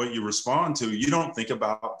grasping at what you respond to. You don't think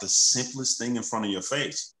about the simplest thing in front of your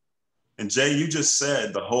face. And Jay, you just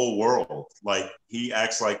said the whole world, like he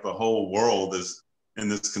acts like the whole world is in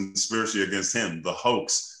this conspiracy against him, the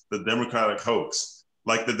hoax, the Democratic hoax.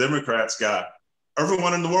 Like the Democrats got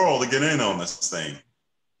everyone in the world to get in on this thing.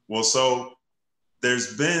 Well, so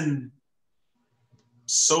there's been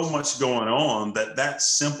so much going on that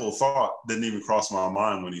simple thought didn't even cross my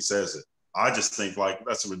mind when he says it. I just think like,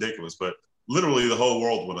 that's ridiculous, but literally the whole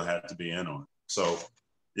world would have had to be in on it. So,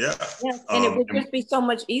 yeah. And it would just be so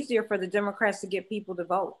much easier for the Democrats to get people to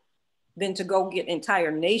vote than to go get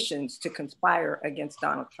entire nations to conspire against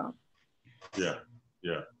Donald Trump. Yeah,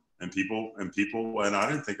 yeah. And people, and I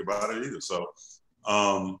didn't think about it either. So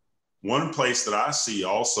one place that I see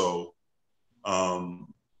also,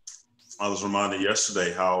 I was reminded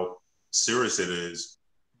yesterday how serious it is.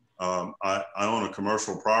 I own a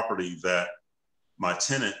commercial property that my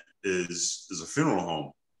tenant is a funeral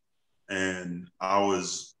home. And I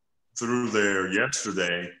was through there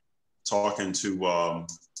yesterday talking to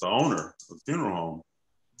the owner of the funeral home,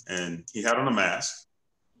 and he had on a mask,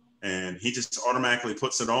 and he just automatically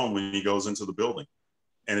puts it on when he goes into the building.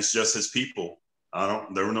 And it's just his people.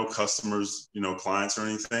 There were no customers, clients or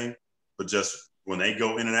anything, but just when they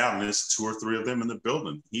go in and out, and there's 2 or 3 of them in the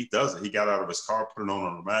building, he does it. He got out of his car, put it on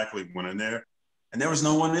automatically, went in there, and there was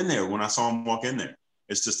no one in there when I saw him walk in there.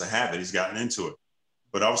 It's just a habit. He's gotten into it.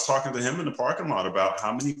 But I was talking to him in the parking lot about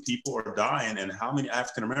how many people are dying and how many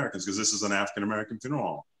African Americans, because this is an African American funeral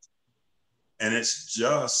home. And it's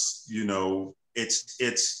just,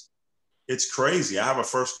 it's crazy. I have a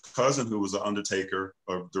first cousin who was an undertaker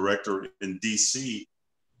or director in DC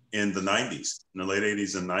in the 90s, in the late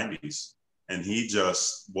 80s and 90s. And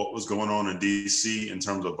what was going on in DC in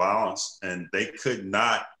terms of violence, and they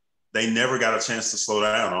never got a chance to slow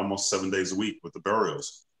down almost 7 days a week with the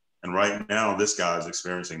burials. And right now, this guy is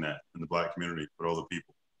experiencing that in the Black community with other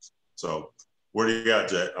people. So where do you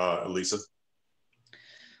got, Elisa?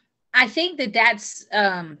 I think that's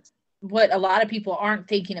what a lot of people aren't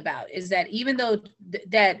thinking about, is that even though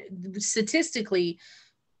that statistically,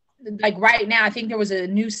 like right now, I think there was a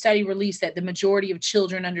new study released that the majority of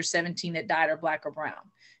children under 17 that died are Black or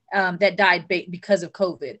brown, that died because of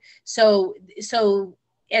COVID. So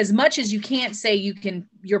as much as you can't say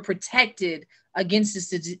you're protected against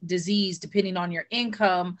this disease, depending on your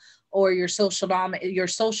income or your social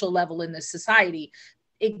level in the society,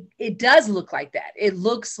 it does look like that. It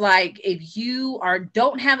looks like if you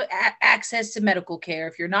don't have access to medical care,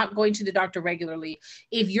 if you're not going to the doctor regularly,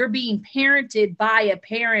 if you're being parented by a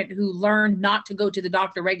parent who learned not to go to the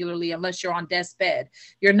doctor regularly unless you're on death's bed,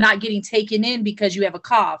 you're not getting taken in because you have a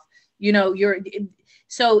cough,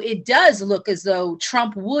 so it does look as though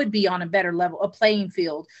Trump would be on a better level, a playing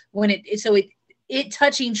field, when it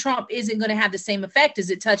touching Trump isn't going to have the same effect as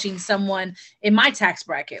it touching someone in my tax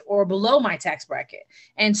bracket or below my tax bracket.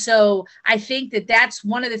 And so I think that's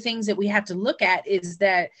one of the things that we have to look at, is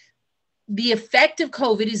that the effect of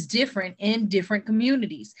COVID is different in different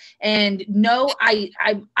communities. And no,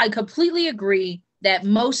 I completely agree that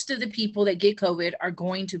most of the people that get COVID are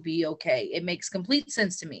going to be okay. It makes complete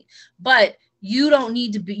sense to me, but you don't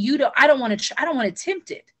need to be, I don't want to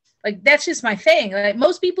tempt it. Like, that's just my thing. Like,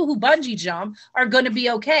 most people who bungee jump are going to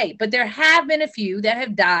be okay, but there have been a few that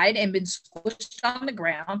have died and been squished on the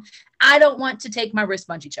ground. I don't want to take my risk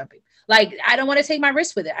bungee jumping. Like, I don't want to take my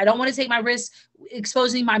risk with it. I don't want to take my risk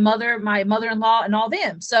exposing my mother-in-law and all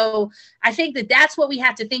them. So I think that's what we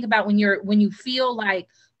have to think about when you feel like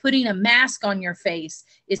putting a mask on your face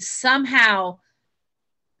is somehow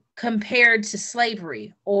compared to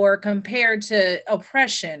slavery or compared to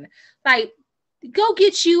oppression. Like, go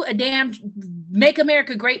get you a damn Make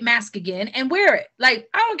America Great mask again and wear it. Like,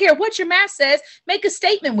 I don't care what your mask says, make a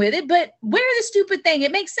statement with it, but wear the stupid thing.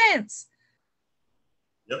 It makes sense.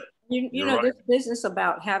 Yep. You know, right. This business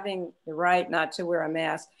about having the right not to wear a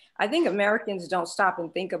mask, I think Americans don't stop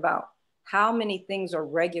and think about how many things are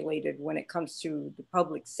regulated when it comes to the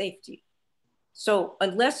public safety. So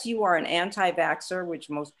unless you are an anti-vaxxer, which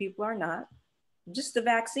most people are not, just the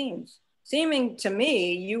vaccines. Seeming to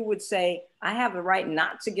me, you would say, I have the right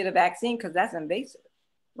not to get a vaccine because that's invasive,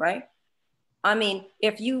 right? I mean,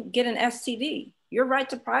 if you get an STD, your right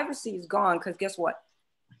to privacy is gone, because guess what?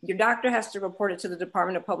 Your doctor has to report it to the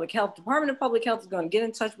Department of Public Health. Department of Public Health is going to get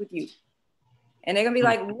in touch with you. And they're going to be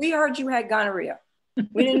like, we heard you had gonorrhea.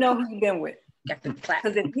 We didn't know who you've been with.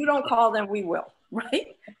 Because if you don't call them, we will,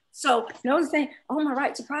 right? So no one's saying, oh, my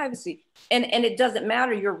right to privacy. And it doesn't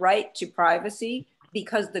matter your right to privacy,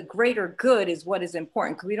 because the greater good is what is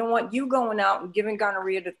important. Because we don't want you going out and giving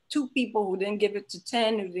gonorrhea to 2 people who didn't give it to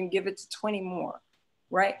 10, who didn't give it to 20 more,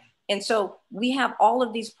 right? And so we have all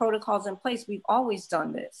of these protocols in place. We've always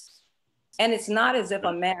done this. And it's not as if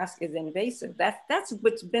a mask is invasive. That's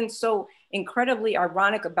what's been so incredibly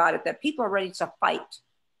ironic about it, that people are ready to fight.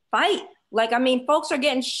 Like, I mean, folks are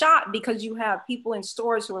getting shot because you have people in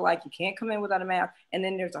stores who are like, you can't come in without a mask, and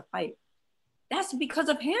then there's a fight. That's because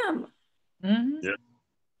of him. Mm-hmm. Yeah.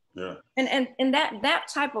 Yeah. And that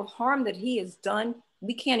type of harm that he has done,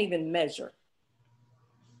 we can't even measure.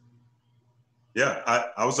 Yeah,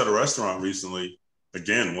 I was at a restaurant recently.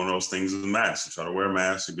 Again, one of those things is a mask. You try to wear a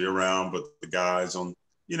mask, you be around, but the guys on,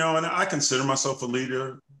 you know, and I consider myself a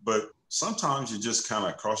leader, but sometimes you just kind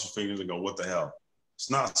of cross your fingers and go, what the hell? It's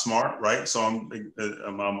not smart, right? So I'm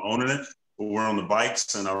owning it. But we're on the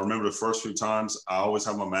bikes, and I remember the first few times I always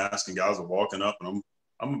have my mask, and guys are walking up, and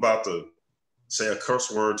I'm about to say a curse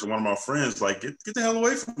word to one of my friends, like, get the hell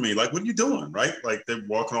away from me. Like, what are you doing, right? Like, they're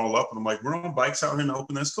walking all up, and I'm like, we're on bikes out here in the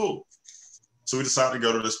open, that's cool. So we decided to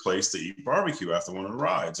go to this place to eat barbecue after one of the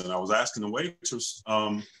rides. And I was asking the waitress,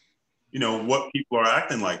 you know, what people are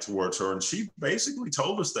acting like towards her. And she basically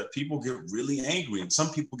told us that people get really angry. And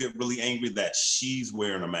some people get really angry that she's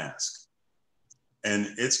wearing a mask. And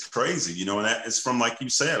it's crazy, you know, and that is from, like you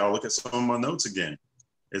said, I'll look at some of my notes again.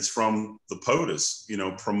 It's from the POTUS, you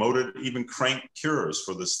know, promoted even crank cures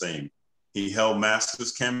for this thing. He held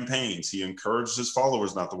maskless campaigns. He encouraged his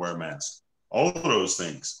followers not to wear a mask. All of those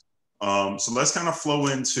things. So let's kind of flow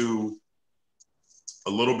into a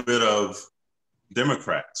little bit of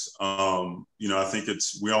Democrats. You know, I think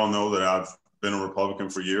we all know that I've been a Republican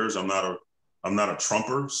for years. I'm not a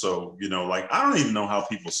Trumper. So, you know, like, I don't even know how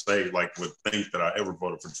people would think that I ever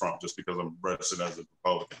voted for Trump just because I'm registered as a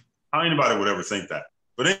Republican. How anybody would ever think that.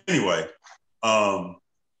 But anyway, one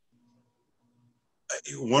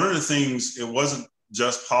of the things, it wasn't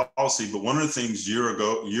just policy, but one of the things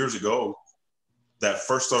years ago, that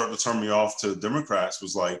first started to turn me off to Democrats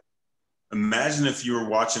was like, imagine if you're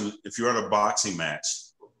at a boxing match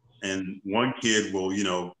and one kid will, you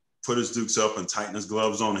know, put his dukes up and tighten his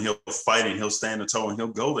gloves on, and he'll fight and he'll stand a toe and he'll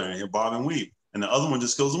go there and he'll bob and weave. And the other one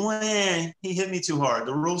just goes, man, he hit me too hard.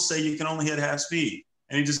 The rules say you can only hit half speed.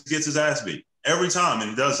 And he just gets his ass beat every time.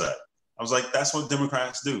 And he does that. I was like, that's what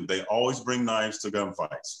Democrats do. They always bring knives to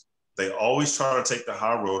gunfights. They always try to take the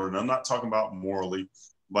high road. And I'm not talking about morally,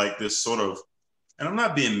 like this sort of, and I'm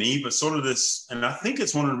not being mean, but sort of this, and I think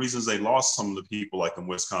it's one of the reasons they lost some of the people like in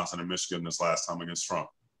Wisconsin and Michigan this last time against Trump.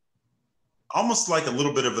 Almost like a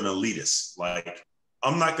little bit of an elitist. Like,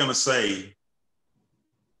 I'm not going to say,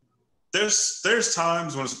 there's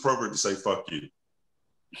times when it's appropriate to say, fuck you.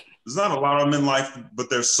 There's not a lot of them in life,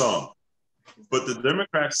 but there's some. But the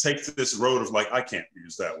Democrats take this road of like, I can't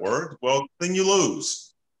use that word. Well, then you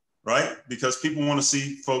lose, right? Because people want to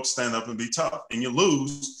see folks stand up and be tough, and you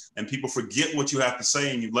lose, and people forget what you have to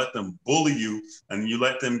say, and you let them bully you, and you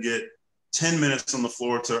let them get 10 minutes on the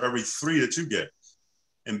floor to every 3 that you get.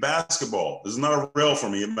 In basketball, this is not a rail for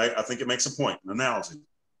me. I think it makes a point, an analogy.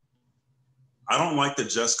 I don't like to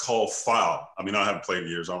just call foul. I mean, I haven't played in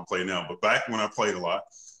years, I don't play now, but back when I played a lot,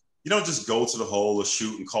 you don't just go to the hole or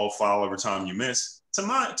shoot and call foul every time you miss. To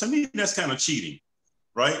me, that's kind of cheating,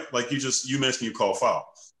 right? Like, you miss and you call foul.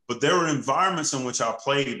 But there were environments in which I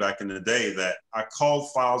played back in the day that I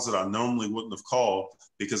called fouls that I normally wouldn't have called,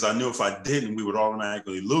 because I knew if I didn't, we would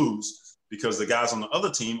automatically lose, because the guys on the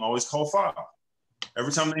other team always call foul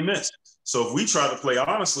every time they miss. So if we try to play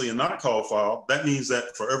honestly and not call foul, that means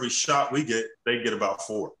that for every shot we get, they get about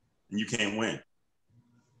 4, and you can't win.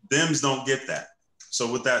 Dems don't get that. So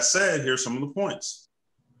with that said, here's some of the points.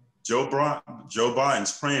 Joe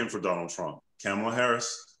Biden's praying for Donald Trump. Kamala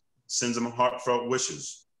Harris sends him heartfelt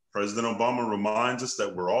wishes. President Obama reminds us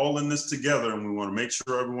that we're all in this together, and we want to make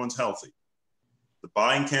sure everyone's healthy. The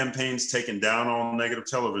Biden campaign's taken down all negative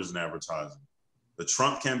television advertising. The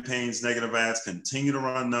Trump campaign's negative ads continue to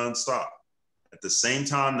run nonstop. At the same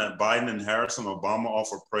time that Biden and Harris and Obama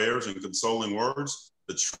offer prayers and consoling words,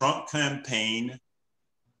 the Trump campaign,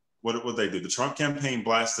 what would they do? The Trump campaign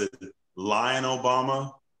blasted lying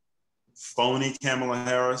Obama, phony Kamala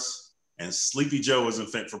Harris, and Sleepy Joe isn't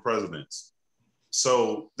fit for presidents.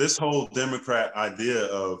 So this whole Democrat idea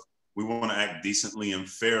of we want to act decently and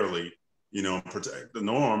fairly, you know, protect the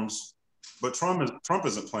norms, but Trump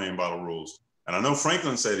isn't playing by the rules. And I know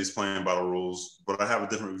Franklin said he's playing by the rules, but I have a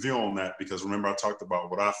different view on that, because remember, I talked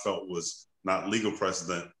about what I felt was not legal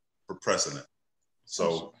precedent for precedent.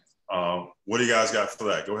 So what do you guys got for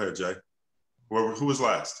that? Go ahead, Jay. Who was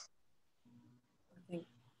last? I think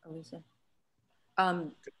Alicia.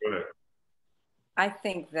 Go ahead. I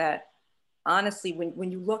think that honestly,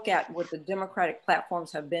 when you look at what the Democratic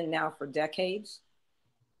platforms have been now for decades,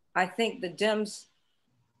 I think the Dems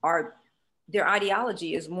their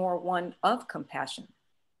ideology is more one of compassion.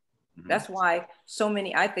 Mm-hmm. That's why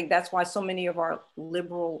I think that's why so many of our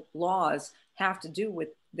liberal laws have to do with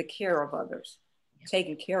the care of others,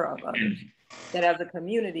 taking care of others. that as a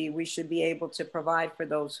community, we should be able to provide for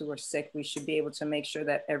those who are sick. We should be able to make sure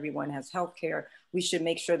that everyone has health care. We should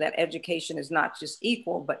make sure that education is not just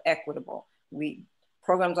equal, but equitable.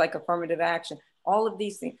 Programs like affirmative action, all of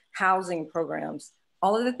these things, housing programs,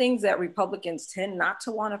 all of the things that Republicans tend not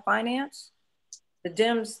to want to finance, the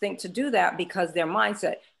Dems think to do that because their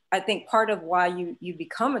mindset. I think part of why you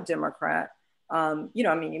become a Democrat, you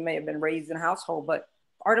know, I mean, you may have been raised in a household, but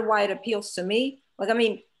part of why it appeals to me, like, I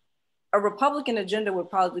mean, a Republican agenda would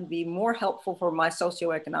probably be more helpful for my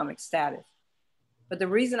socioeconomic status. But the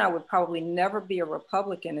reason I would probably never be a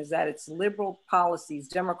Republican is that it's liberal policies,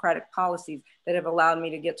 democratic policies that have allowed me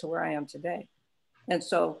to get to where I am today. And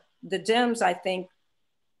so the Dems, I think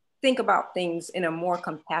about things in a more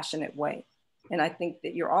compassionate way. And I think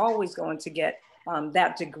that you're always going to get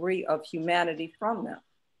that degree of humanity from them.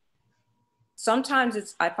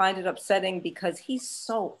 Sometimes I find it upsetting because he's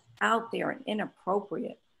so out there and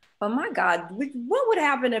inappropriate. But my God, what would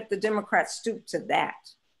happen if the Democrats stooped to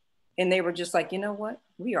that? And they were just like, you know what?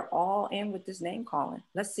 We are all in with this name calling.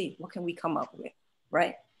 Let's see, what can we come up with,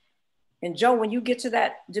 right? And Joe, when you get to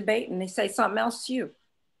that debate and they say something else to you,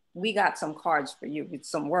 we got some cards for you with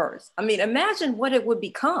some words. I mean, imagine what it would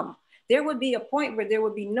become. There would be a point where there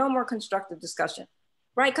would be no more constructive discussion,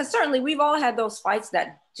 right? Because certainly we've all had those fights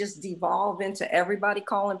that just devolve into everybody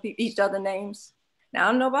calling each other names. Now,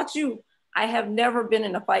 I don't know about you. I have never been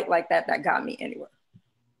in a fight like that got me anywhere.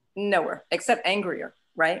 Nowhere, except angrier,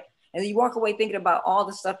 right? And you walk away thinking about all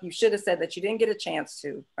the stuff you should have said that you didn't get a chance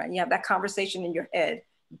to, right? You have that conversation in your head,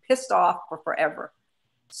 pissed off for forever.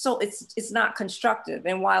 So it's not constructive.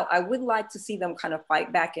 And while I would like to see them kind of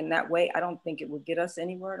fight back in that way, I don't think it would get us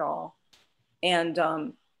anywhere at all. And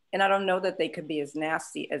I don't know that they could be as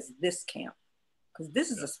nasty as this camp, because this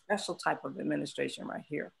is a special type of administration right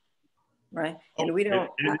here. Right. And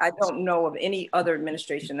I don't know of any other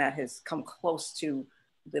administration that has come close to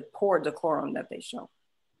the poor decorum that they show.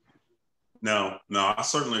 No, I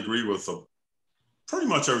certainly agree with pretty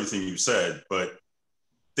much everything you said, but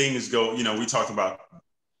things go, you know, we talked about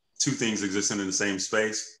two things existing in the same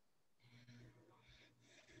space.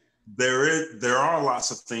 There are lots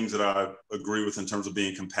of things that I agree with in terms of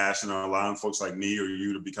being compassionate, allowing folks like me or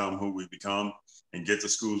you to become who we become and get to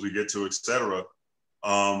schools we get to, et cetera.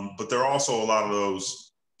 But there are also a lot of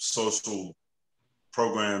those social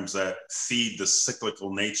programs that feed the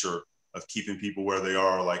cyclical nature of keeping people where they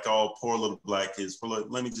are, like, oh, poor little Black kids,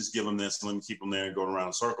 let me just give them this, let me keep them there and go around in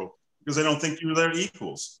a circle, because they don't think you're their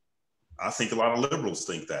equals. I think a lot of liberals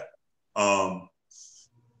think that.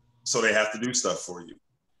 So they have to do stuff for you.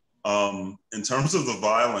 In terms of the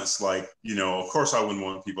violence, like, you know, of course I wouldn't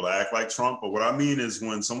want people to act like Trump, but what I mean is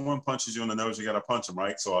when someone punches you in the nose, you got to punch them,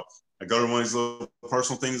 right? So I go to one of these little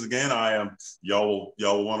personal things again. Y'all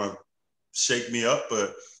want to shake me up,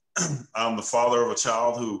 but I'm the father of a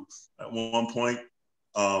child who at one point,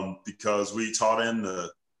 because we taught him to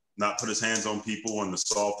not put his hands on people and to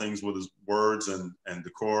solve things with his words and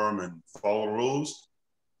decorum and follow the rules,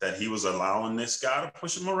 that he was allowing this guy to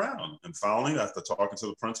push him around. And finally, after talking to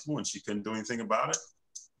the principal and she couldn't do anything about it,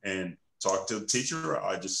 and talked to the teacher,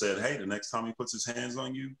 I just said, hey, the next time he puts his hands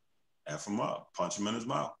on you, F him up, punch him in his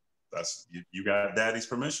mouth. That's, you got daddy's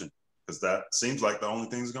permission, because that seems like the only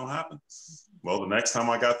thing that's gonna happen. Well, the next time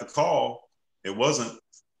I got the call, it wasn't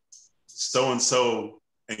so-and-so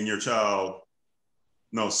and your child,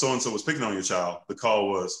 no, so-and-so was picking on your child. The call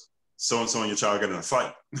was so-and-so and your child got in a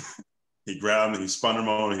fight. He grabbed him, he spun him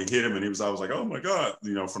on, and he hit him, and I was like, oh my God,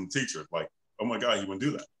 you know, from the teacher, like, oh my God, he wouldn't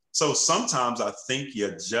do that. So sometimes I think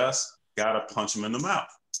you just gotta punch him in the mouth.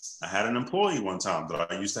 I had an employee one time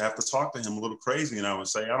that I used to have to talk to him a little crazy, and I would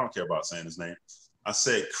say, I don't care about saying his name. I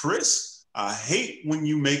said, Chris, I hate when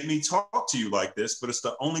you make me talk to you like this, but it's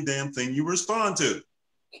the only damn thing you respond to.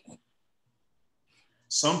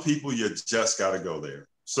 Some people, you just got to go there.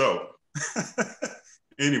 So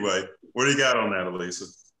anyway, what do you got on that, Elisa?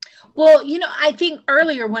 Well, you know, I think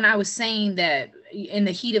earlier when I was saying that in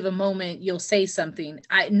the heat of a moment, you'll say something,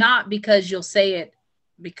 not because you'll say it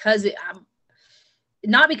because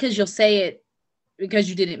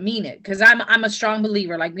you didn't mean it. Because I'm a strong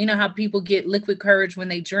believer. Like, you know how people get liquid courage when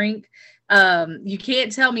they drink. You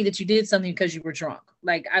can't tell me that you did something because you were drunk.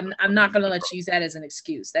 Like, I'm not going to let you use that as an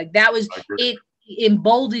excuse. Like, that was it.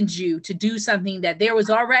 Emboldened you to do something that there was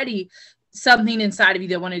already something inside of you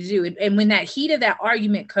that wanted to do. And when that heat of that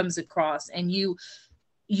argument comes across and you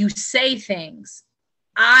say things,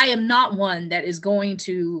 I am not one that is going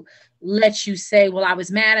to let you say, well, I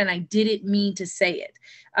was mad and I didn't mean to say it.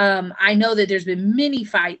 I know that there's been many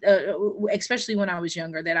fights, especially when I was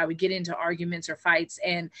younger, that I would get into arguments or fights.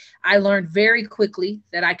 And I learned very quickly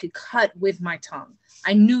that I could cut with my tongue.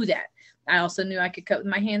 I knew that. I also knew I could cut with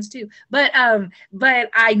my hands too. But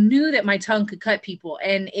I knew that my tongue could cut people.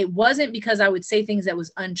 And it wasn't because I would say things that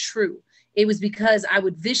was untrue. It was because I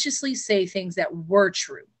would viciously say things that were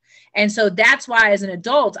true. And so that's why as an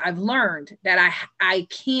adult, I've learned that I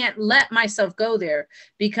can't let myself go there,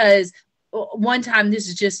 because one time, this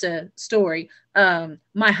is just a story.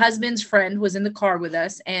 My husband's friend was in the car with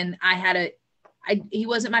us, and he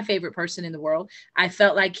wasn't my favorite person in the world. I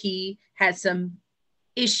felt like he had some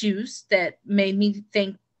issues that made me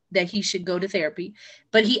think that he should go to therapy.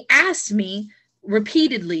 But he asked me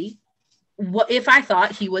repeatedly if I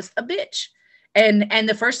thought he was a bitch. And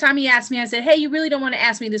the first time he asked me, I said, hey, you really don't want to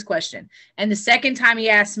ask me this question. And the second time he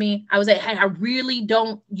asked me, I was like, hey,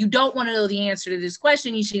 you don't want to know the answer to this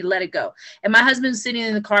question. You should let it go. And my husband's sitting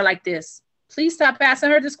in the car like this. Please stop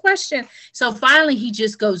asking her this question. So finally he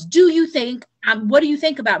just goes, what do you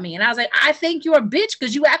think about me? And I was like, I think you're a bitch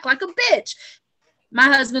because you act like a bitch. My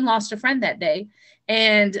husband lost a friend that day.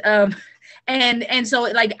 And so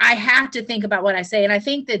like, I have to think about what I say. And I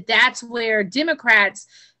think that that's where Democrats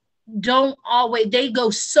don't always, they go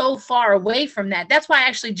so far away from that. That's why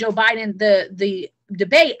actually Joe Biden, the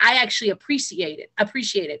debate, I actually appreciate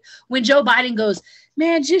it. When Joe Biden goes,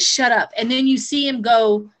 man, just shut up. And then you see him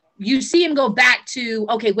go back to,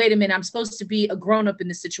 okay, wait a minute, I'm supposed to be a grown-up in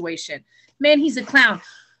this situation. Man, he's a clown.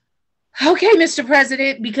 Okay, Mr.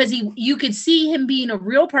 President, because you could see him being a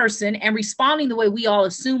real person and responding the way we all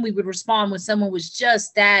assume we would respond when someone was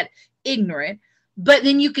just that ignorant. But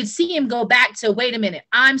then you could see him go back to, wait a minute,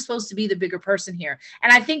 I'm supposed to be the bigger person here.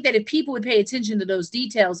 And I think that if people would pay attention to those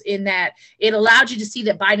details, in that it allowed you to see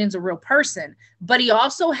that Biden's a real person, but he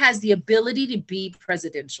also has the ability to be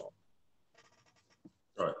presidential.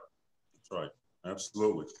 Right. That's right.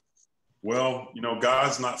 Absolutely. Well,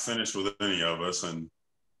 God's not finished with any of us. And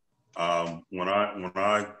when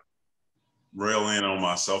I rail in on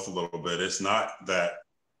myself a little bit, it's not that,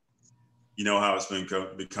 how it's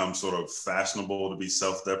become sort of fashionable to be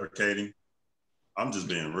self-deprecating. I'm just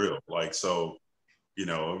being real. Like, so,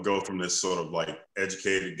 go from this sort of like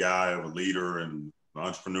educated guy of a leader and an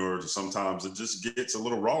entrepreneur to sometimes it just gets a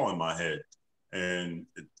little raw in my head. And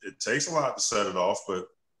it takes a lot to set it off. But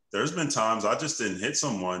there's been times I just didn't hit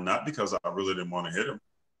someone, not because I really didn't want to hit him,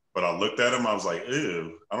 but I looked at him, I was like,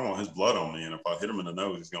 ew, I don't want his blood on me. And if I hit him in the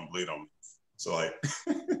nose, he's going to bleed on me. So like,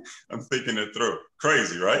 I'm thinking it through.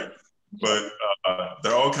 Crazy, right? But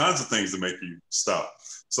there are all kinds of things that make you stop.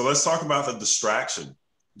 So let's talk about the distraction.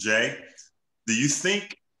 Jay,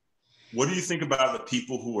 what do you think about the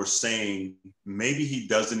people who are saying maybe he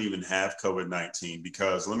doesn't even have COVID-19?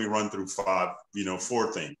 Because let me run through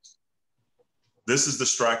four things. This is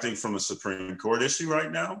distracting from the Supreme Court issue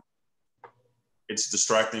right now. It's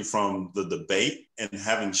distracting from the debate and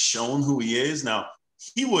having shown who he is. Now,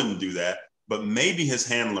 he wouldn't do that, but maybe his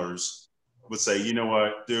handlers would say, you know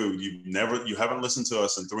what, dude, you haven't listened to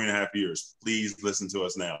us in 3.5 years. Please listen to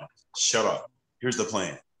us now. Shut up. Here's the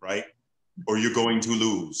plan, right? Or you're going to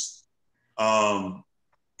lose.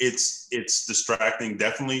 It's distracting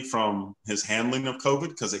definitely from his handling of COVID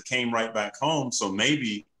because it came right back home. So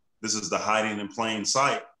maybe this is the hiding in plain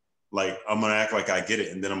sight. Like, I'm going to act like I get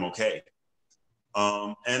it and then I'm okay.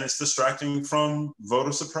 And it's distracting from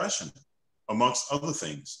voter suppression, amongst other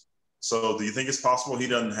things. So do you think it's possible he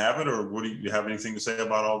doesn't have it, or do you have anything to say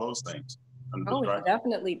about all those things? Oh,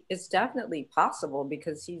 it's definitely possible,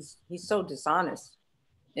 because he's so dishonest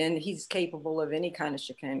and he's capable of any kind of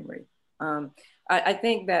chicanery. I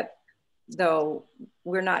think that, though,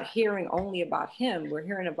 we're not hearing only about him, we're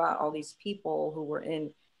hearing about all these people who were in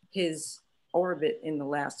his orbit in the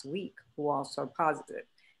last week who also are positive.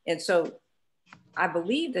 And so I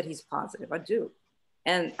believe that he's positive. I do.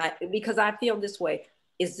 And because I feel this way.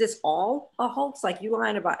 Is this all a hoax? Like, you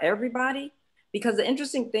lying about everybody? Because the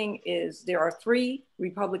interesting thing is there are 3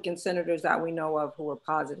 Republican senators that we know of who are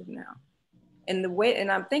positive now. And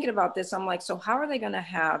I'm thinking about this, I'm like, so how are they going to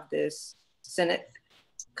have this Senate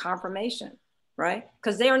confirmation, right?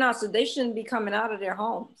 Because they shouldn't be coming out of their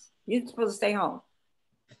homes. You're supposed to stay home.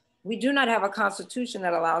 We do not have a constitution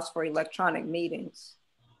that allows for electronic meetings,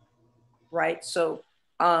 right? So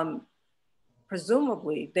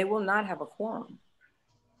presumably they will not have a quorum.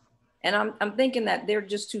 And I'm thinking that they're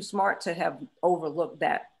just too smart to have overlooked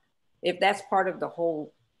that, if that's part of the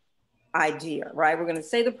whole idea, right? We're going to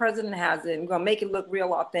say the president has it, and we're going to make it look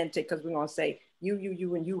real authentic, because we're going to say you,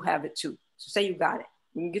 and you have it too. So say you got it.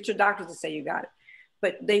 You can get your doctors to say you got it.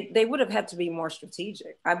 But they would have had to be more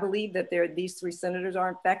strategic. I believe that these 3 senators are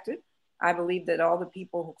infected. I believe that all the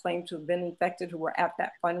people who claim to have been infected who were at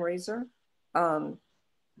that fundraiser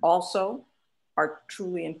also are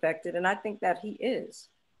truly infected. And I think that he is.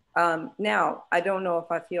 Now, I don't know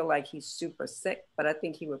if I feel like he's super sick, but I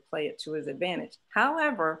think he would play it to his advantage.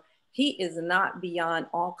 However, he is not beyond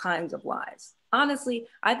all kinds of lies. Honestly,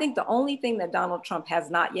 I think the only thing that Donald Trump has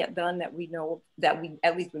not yet done that we know, that we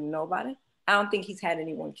at least we know about it, I don't think he's had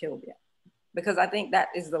anyone killed yet, because I think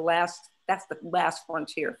that's the last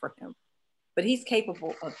frontier for him. But he's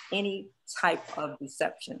capable of any type of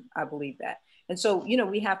deception. I believe that. And so,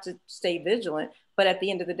 we have to stay vigilant. But at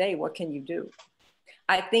the end of the day, what can you do?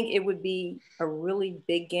 I think it would be a really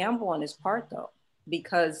big gamble on his part, though,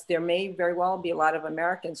 because there may very well be a lot of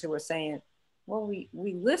Americans who are saying, well, we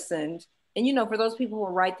listened. And, for those people who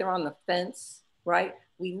are right there on the fence, right?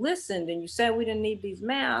 We listened and you said we didn't need these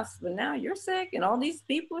masks, but now you're sick and all these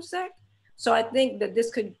people are sick. So I think that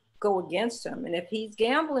this could go against him. And if he's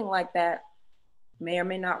gambling like that, may or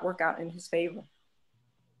may not work out in his favor.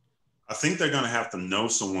 I think they're going to have to know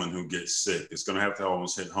someone who gets sick. It's going to have to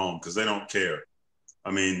almost hit home because they don't care.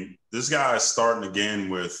 I mean, this guy is starting again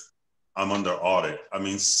with, I'm under audit. I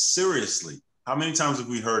mean, seriously, how many times have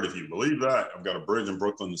we heard, if you believe that, I've got a bridge in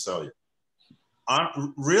Brooklyn to sell you?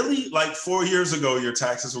 Really? Like 4 years ago, your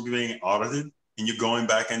taxes were being audited and you're going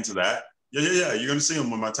back into that? Yeah. You're going to see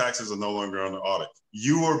them when my taxes are no longer under audit.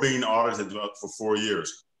 You are being audited for 4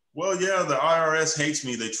 years. Well, yeah, the IRS hates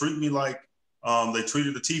me. They treat me like they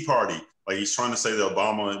treated the Tea Party. Like he's trying to say the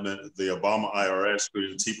Obama IRS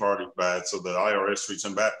treated the Tea Party bad, so the IRS treats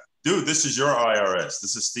him bad. Dude, this is your IRS.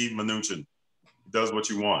 This is Steve Mnuchin. He does what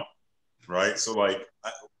you want, right? So like,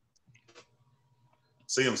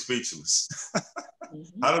 see, I'm speechless.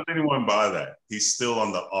 How does anyone buy that? He's still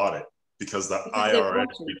on the audit because the IRS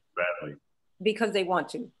treats him badly. Because they want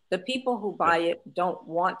to. The people who buy it don't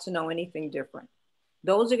want to know anything different.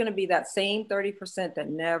 Those are going to be that same 30% that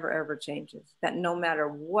never, ever changes, that no matter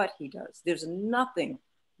what he does, there's nothing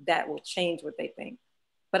that will change what they think.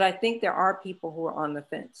 But I think there are people who are on the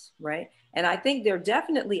fence, right? And I think there are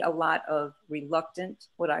definitely a lot of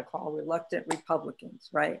what I call reluctant Republicans,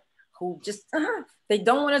 right? Who just, they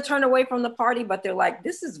don't want to turn away from the party, but they're like,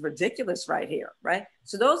 this is ridiculous right here, right?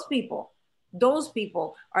 So those people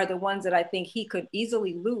are the ones that I think he could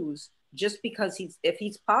easily lose. Just because if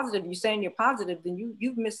he's positive, you're saying you're positive, then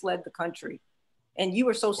you've misled the country. And you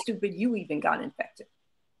were so stupid, you even got infected.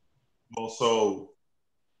 Well, so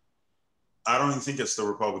I don't even think it's the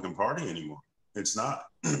Republican Party anymore. It's not.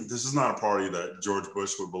 This is not a party that George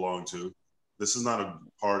Bush would belong to. This is not a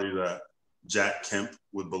party that Jack Kemp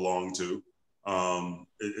would belong to.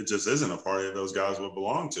 It just isn't a party that those guys would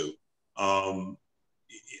belong to. I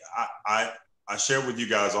shared with you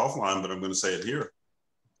guys offline, but I'm going to say it here.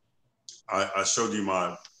 I showed you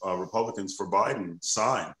my Republicans for Biden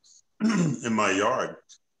sign in my yard.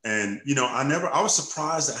 And, I was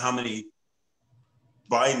surprised at how many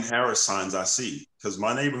Biden-Harris signs I see. Because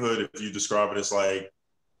my neighborhood, if you describe it as like,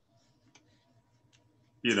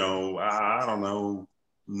 I don't know,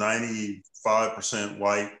 95%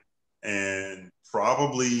 white, and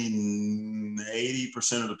probably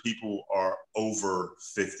 80% of the people are over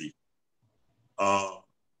 50. And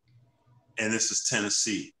this is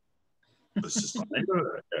Tennessee. It's just my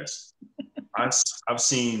neighborhood, I guess. I've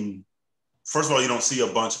seen, first of all, you don't see a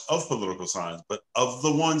bunch of political signs, but of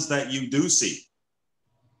the ones that you do see,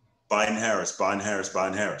 Biden, Harris, Biden, Harris,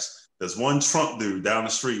 Biden, Harris. There's one Trump dude down the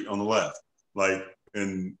street on the left. But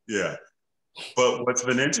what's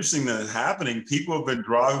been interesting that is happening, people have been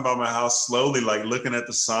driving by my house slowly, like looking at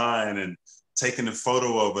the sign and taking a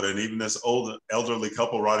photo of it. And even this old elderly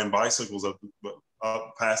couple riding bicycles up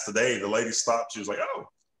past the day, the lady stopped. She was like, "Oh,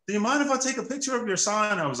 do you mind if I take a picture of your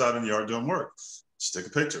sign?" I was out in the yard doing work. Just take a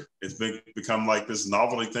picture. It's become like this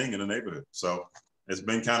novelty thing in the neighborhood. So it's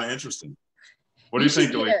been kind of interesting. What do you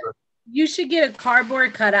think, Lisa? You should get a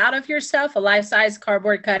cardboard cutout of yourself, a life-size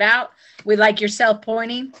cardboard cutout with like yourself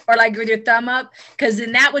pointing or like with your thumb up, because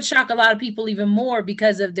then that would shock a lot of people even more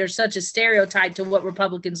because there's such a stereotype to what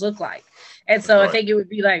Republicans look like. And so I think it would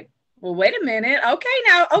be like, well, wait a minute. Okay,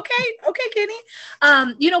 Kenny.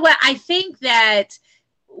 You know what? I think that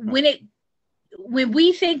when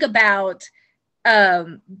we think about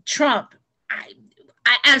Trump, I,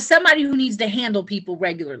 as somebody who needs to handle people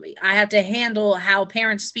regularly, I have to handle how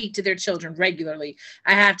parents speak to their children regularly.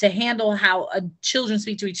 I have to handle how children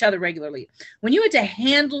speak to each other regularly. When you have to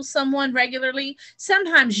handle someone regularly,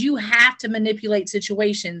 sometimes you have to manipulate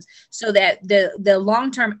situations so that the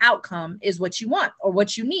long-term outcome is what you want or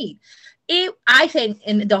what you need. I think,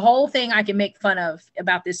 and the whole thing I can make fun of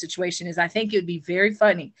about this situation is I think it would be very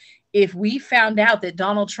funny if we found out that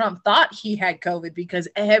Donald Trump thought he had COVID because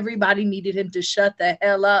everybody needed him to shut the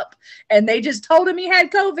hell up, and they just told him he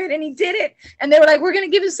had COVID and he did it, and they were like, we're going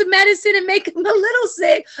to give him some medicine and make him a little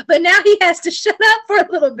sick, but now he has to shut up for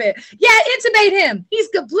a little bit. Yeah, intubate him. He's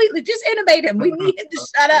completely, just intubate him. We need him to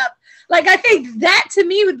shut up. Like, I think that to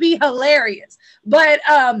me would be hilarious. But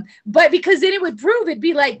because then it would prove, it'd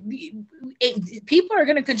be like people are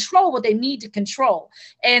going to control what they need to control.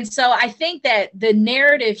 And so I think that the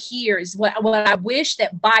narrative here is what I wish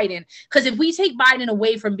that Biden, because if we take Biden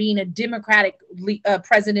away from being a Democratic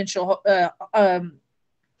presidential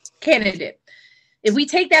candidate, if we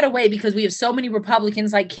take that away because we have so many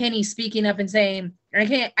Republicans like Kenny speaking up and saying, I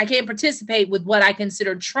can't participate with what I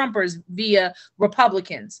consider Trumpers via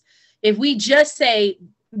Republicans. If we just say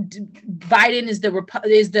Biden is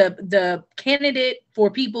the candidate for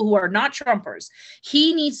people who are not Trumpers,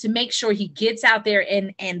 he needs to make sure he gets out there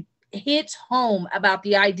and hits home about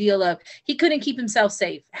the ideal of he couldn't keep himself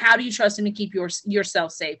safe. How do you trust him to keep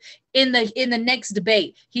yourself safe? In the next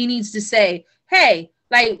debate, he needs to say, hey,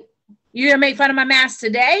 like, you're gonna make fun of my mask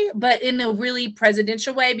today, but in a really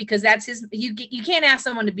presidential way, because that's you can't ask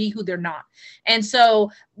someone to be who they're not. And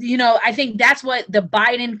so, I think that's what the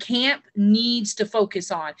Biden camp needs to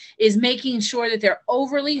focus on, is making sure that they're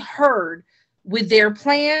overly heard with their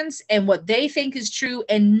plans and what they think is true,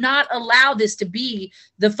 and not allow this to be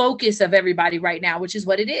the focus of everybody right now, which is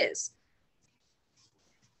what it is.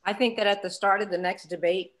 I think that at the start of the next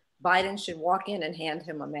debate, Biden should walk in and hand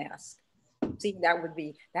him a mask. See, that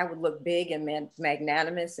would look big and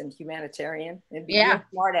magnanimous and humanitarian. It'd be a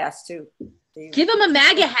smart ass too. Give him a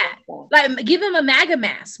MAGA hat. Like, give him a MAGA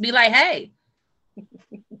mask. Be like, hey,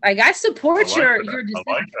 like, I support your decision.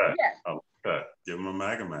 I like that. Yeah. I like that. Give him a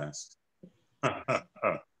MAGA mask.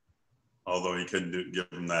 Although he couldn't give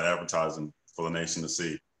him that advertising for the nation to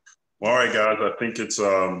see. Well, all right, guys, I think it's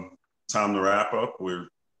time to wrap up. We're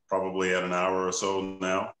probably at an hour or so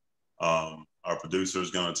now. Our producer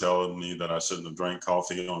is going to tell me that I shouldn't have drank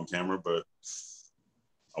coffee on camera, but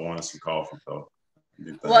I wanted some coffee. So,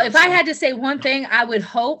 well, if I had to say one thing, I would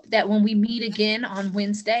hope that when we meet again on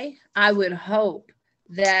Wednesday, I would hope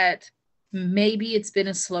that maybe it's been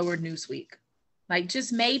a slower news week. Like,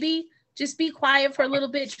 just maybe, just be quiet for a little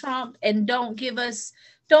bit, Trump, and don't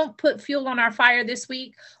put fuel on our fire this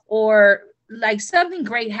week, or like something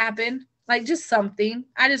great happened, like just something.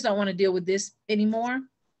 I just don't want to deal with this anymore.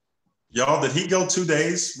 Y'all, did he go 2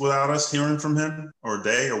 days without us hearing from him, or a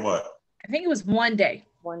day, or what? I think it was 1 day.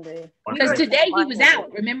 1 day. Because today he was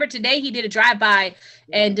out. Remember, today he did a drive-by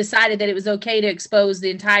and decided that it was okay to expose the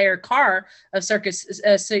entire car of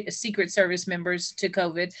Secret Service members to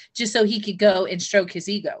COVID, just so he could go and stroke his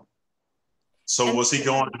ego. So was he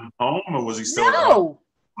going home, or was he still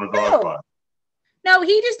on a drive-by? No,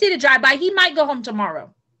 he just did a drive-by. He might go home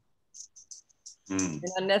tomorrow.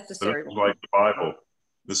 Unnecessary. Like the Bible.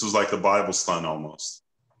 This was like the Bible stunt almost.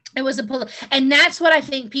 It was and that's what I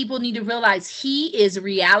think people need to realize. He is a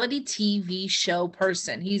reality TV show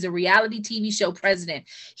person. He's a reality TV show president.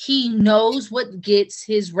 He knows what gets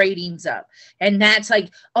his ratings up. And that's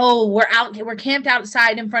like, oh, we're camped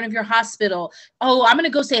outside in front of your hospital. Oh, I'm going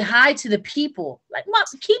to go say hi to the people. Like, Mom,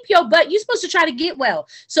 keep your butt. You're supposed to try to get well.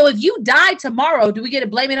 So if you die tomorrow, do we get to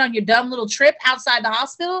blame it on your dumb little trip outside the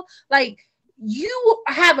hospital? Like, you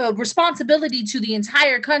have a responsibility to the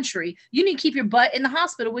entire country. You need to keep your butt in the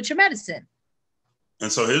hospital with your medicine.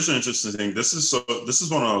 And so here's the interesting thing. This is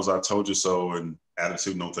one of those I told you so and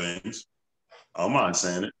attitudinal things. I don't mind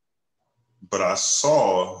saying it. But I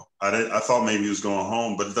thought maybe he was going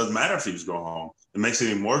home, but it doesn't matter if he was going home. It makes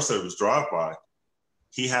it even worse that it was drive-by.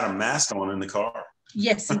 He had a mask on in the car.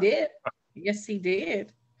 Yes, he did. Yes, he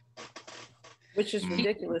did. Which is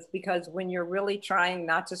ridiculous, because when you're really trying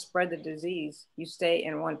not to spread the disease, you stay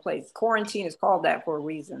in one place. Quarantine is called that for a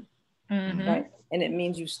reason, right? And it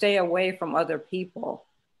means you stay away from other people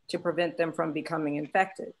to prevent them from becoming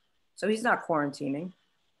infected. So he's not quarantining,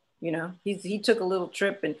 he took a little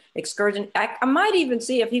trip and excursion. I might even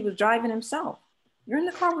see if he was driving himself. You're in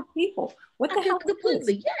the car with people. What the hell?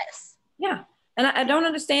 Completely, yes. Yeah. And I don't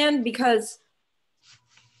understand, because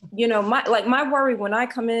my worry when I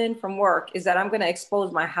come in from work is that I'm going to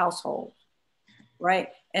expose my household, right?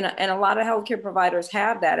 And a lot of healthcare providers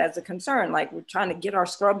have that as a concern. Like, we're trying to get our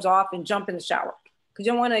scrubs off and jump in the shower because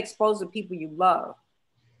you don't want to expose the people you love.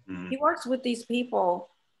 He works with these people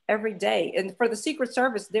every day. And for the Secret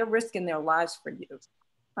Service, they're risking their lives for you.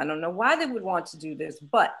 I don't know why they would want to do this,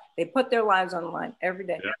 but they put their lives on the line every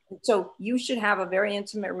day. Yeah. So you should have a very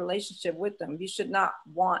intimate relationship with them. You should not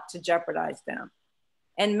want to jeopardize them.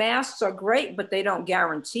 And masks are great, but they don't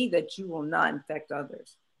guarantee that you will not infect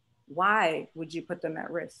others. Why would you put them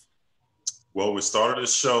at risk? Well, we started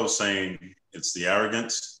this show saying it's the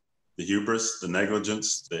arrogance, the hubris, the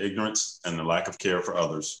negligence, the ignorance, and the lack of care for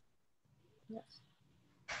others. Yes.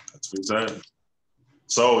 That's what we said.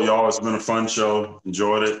 So, y'all, it's been a fun show.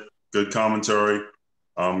 Enjoyed it. Good commentary.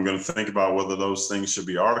 I'm going to think about whether those things should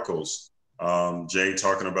be articles. Jay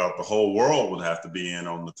talking about the whole world would have to be in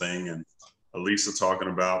on the thing, and Elisa talking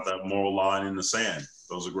about that moral line in the sand.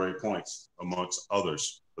 Those are great points, amongst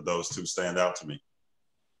others, but those two stand out to me.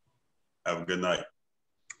 Have a good night.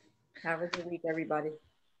 Have a good week, everybody.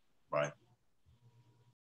 Bye.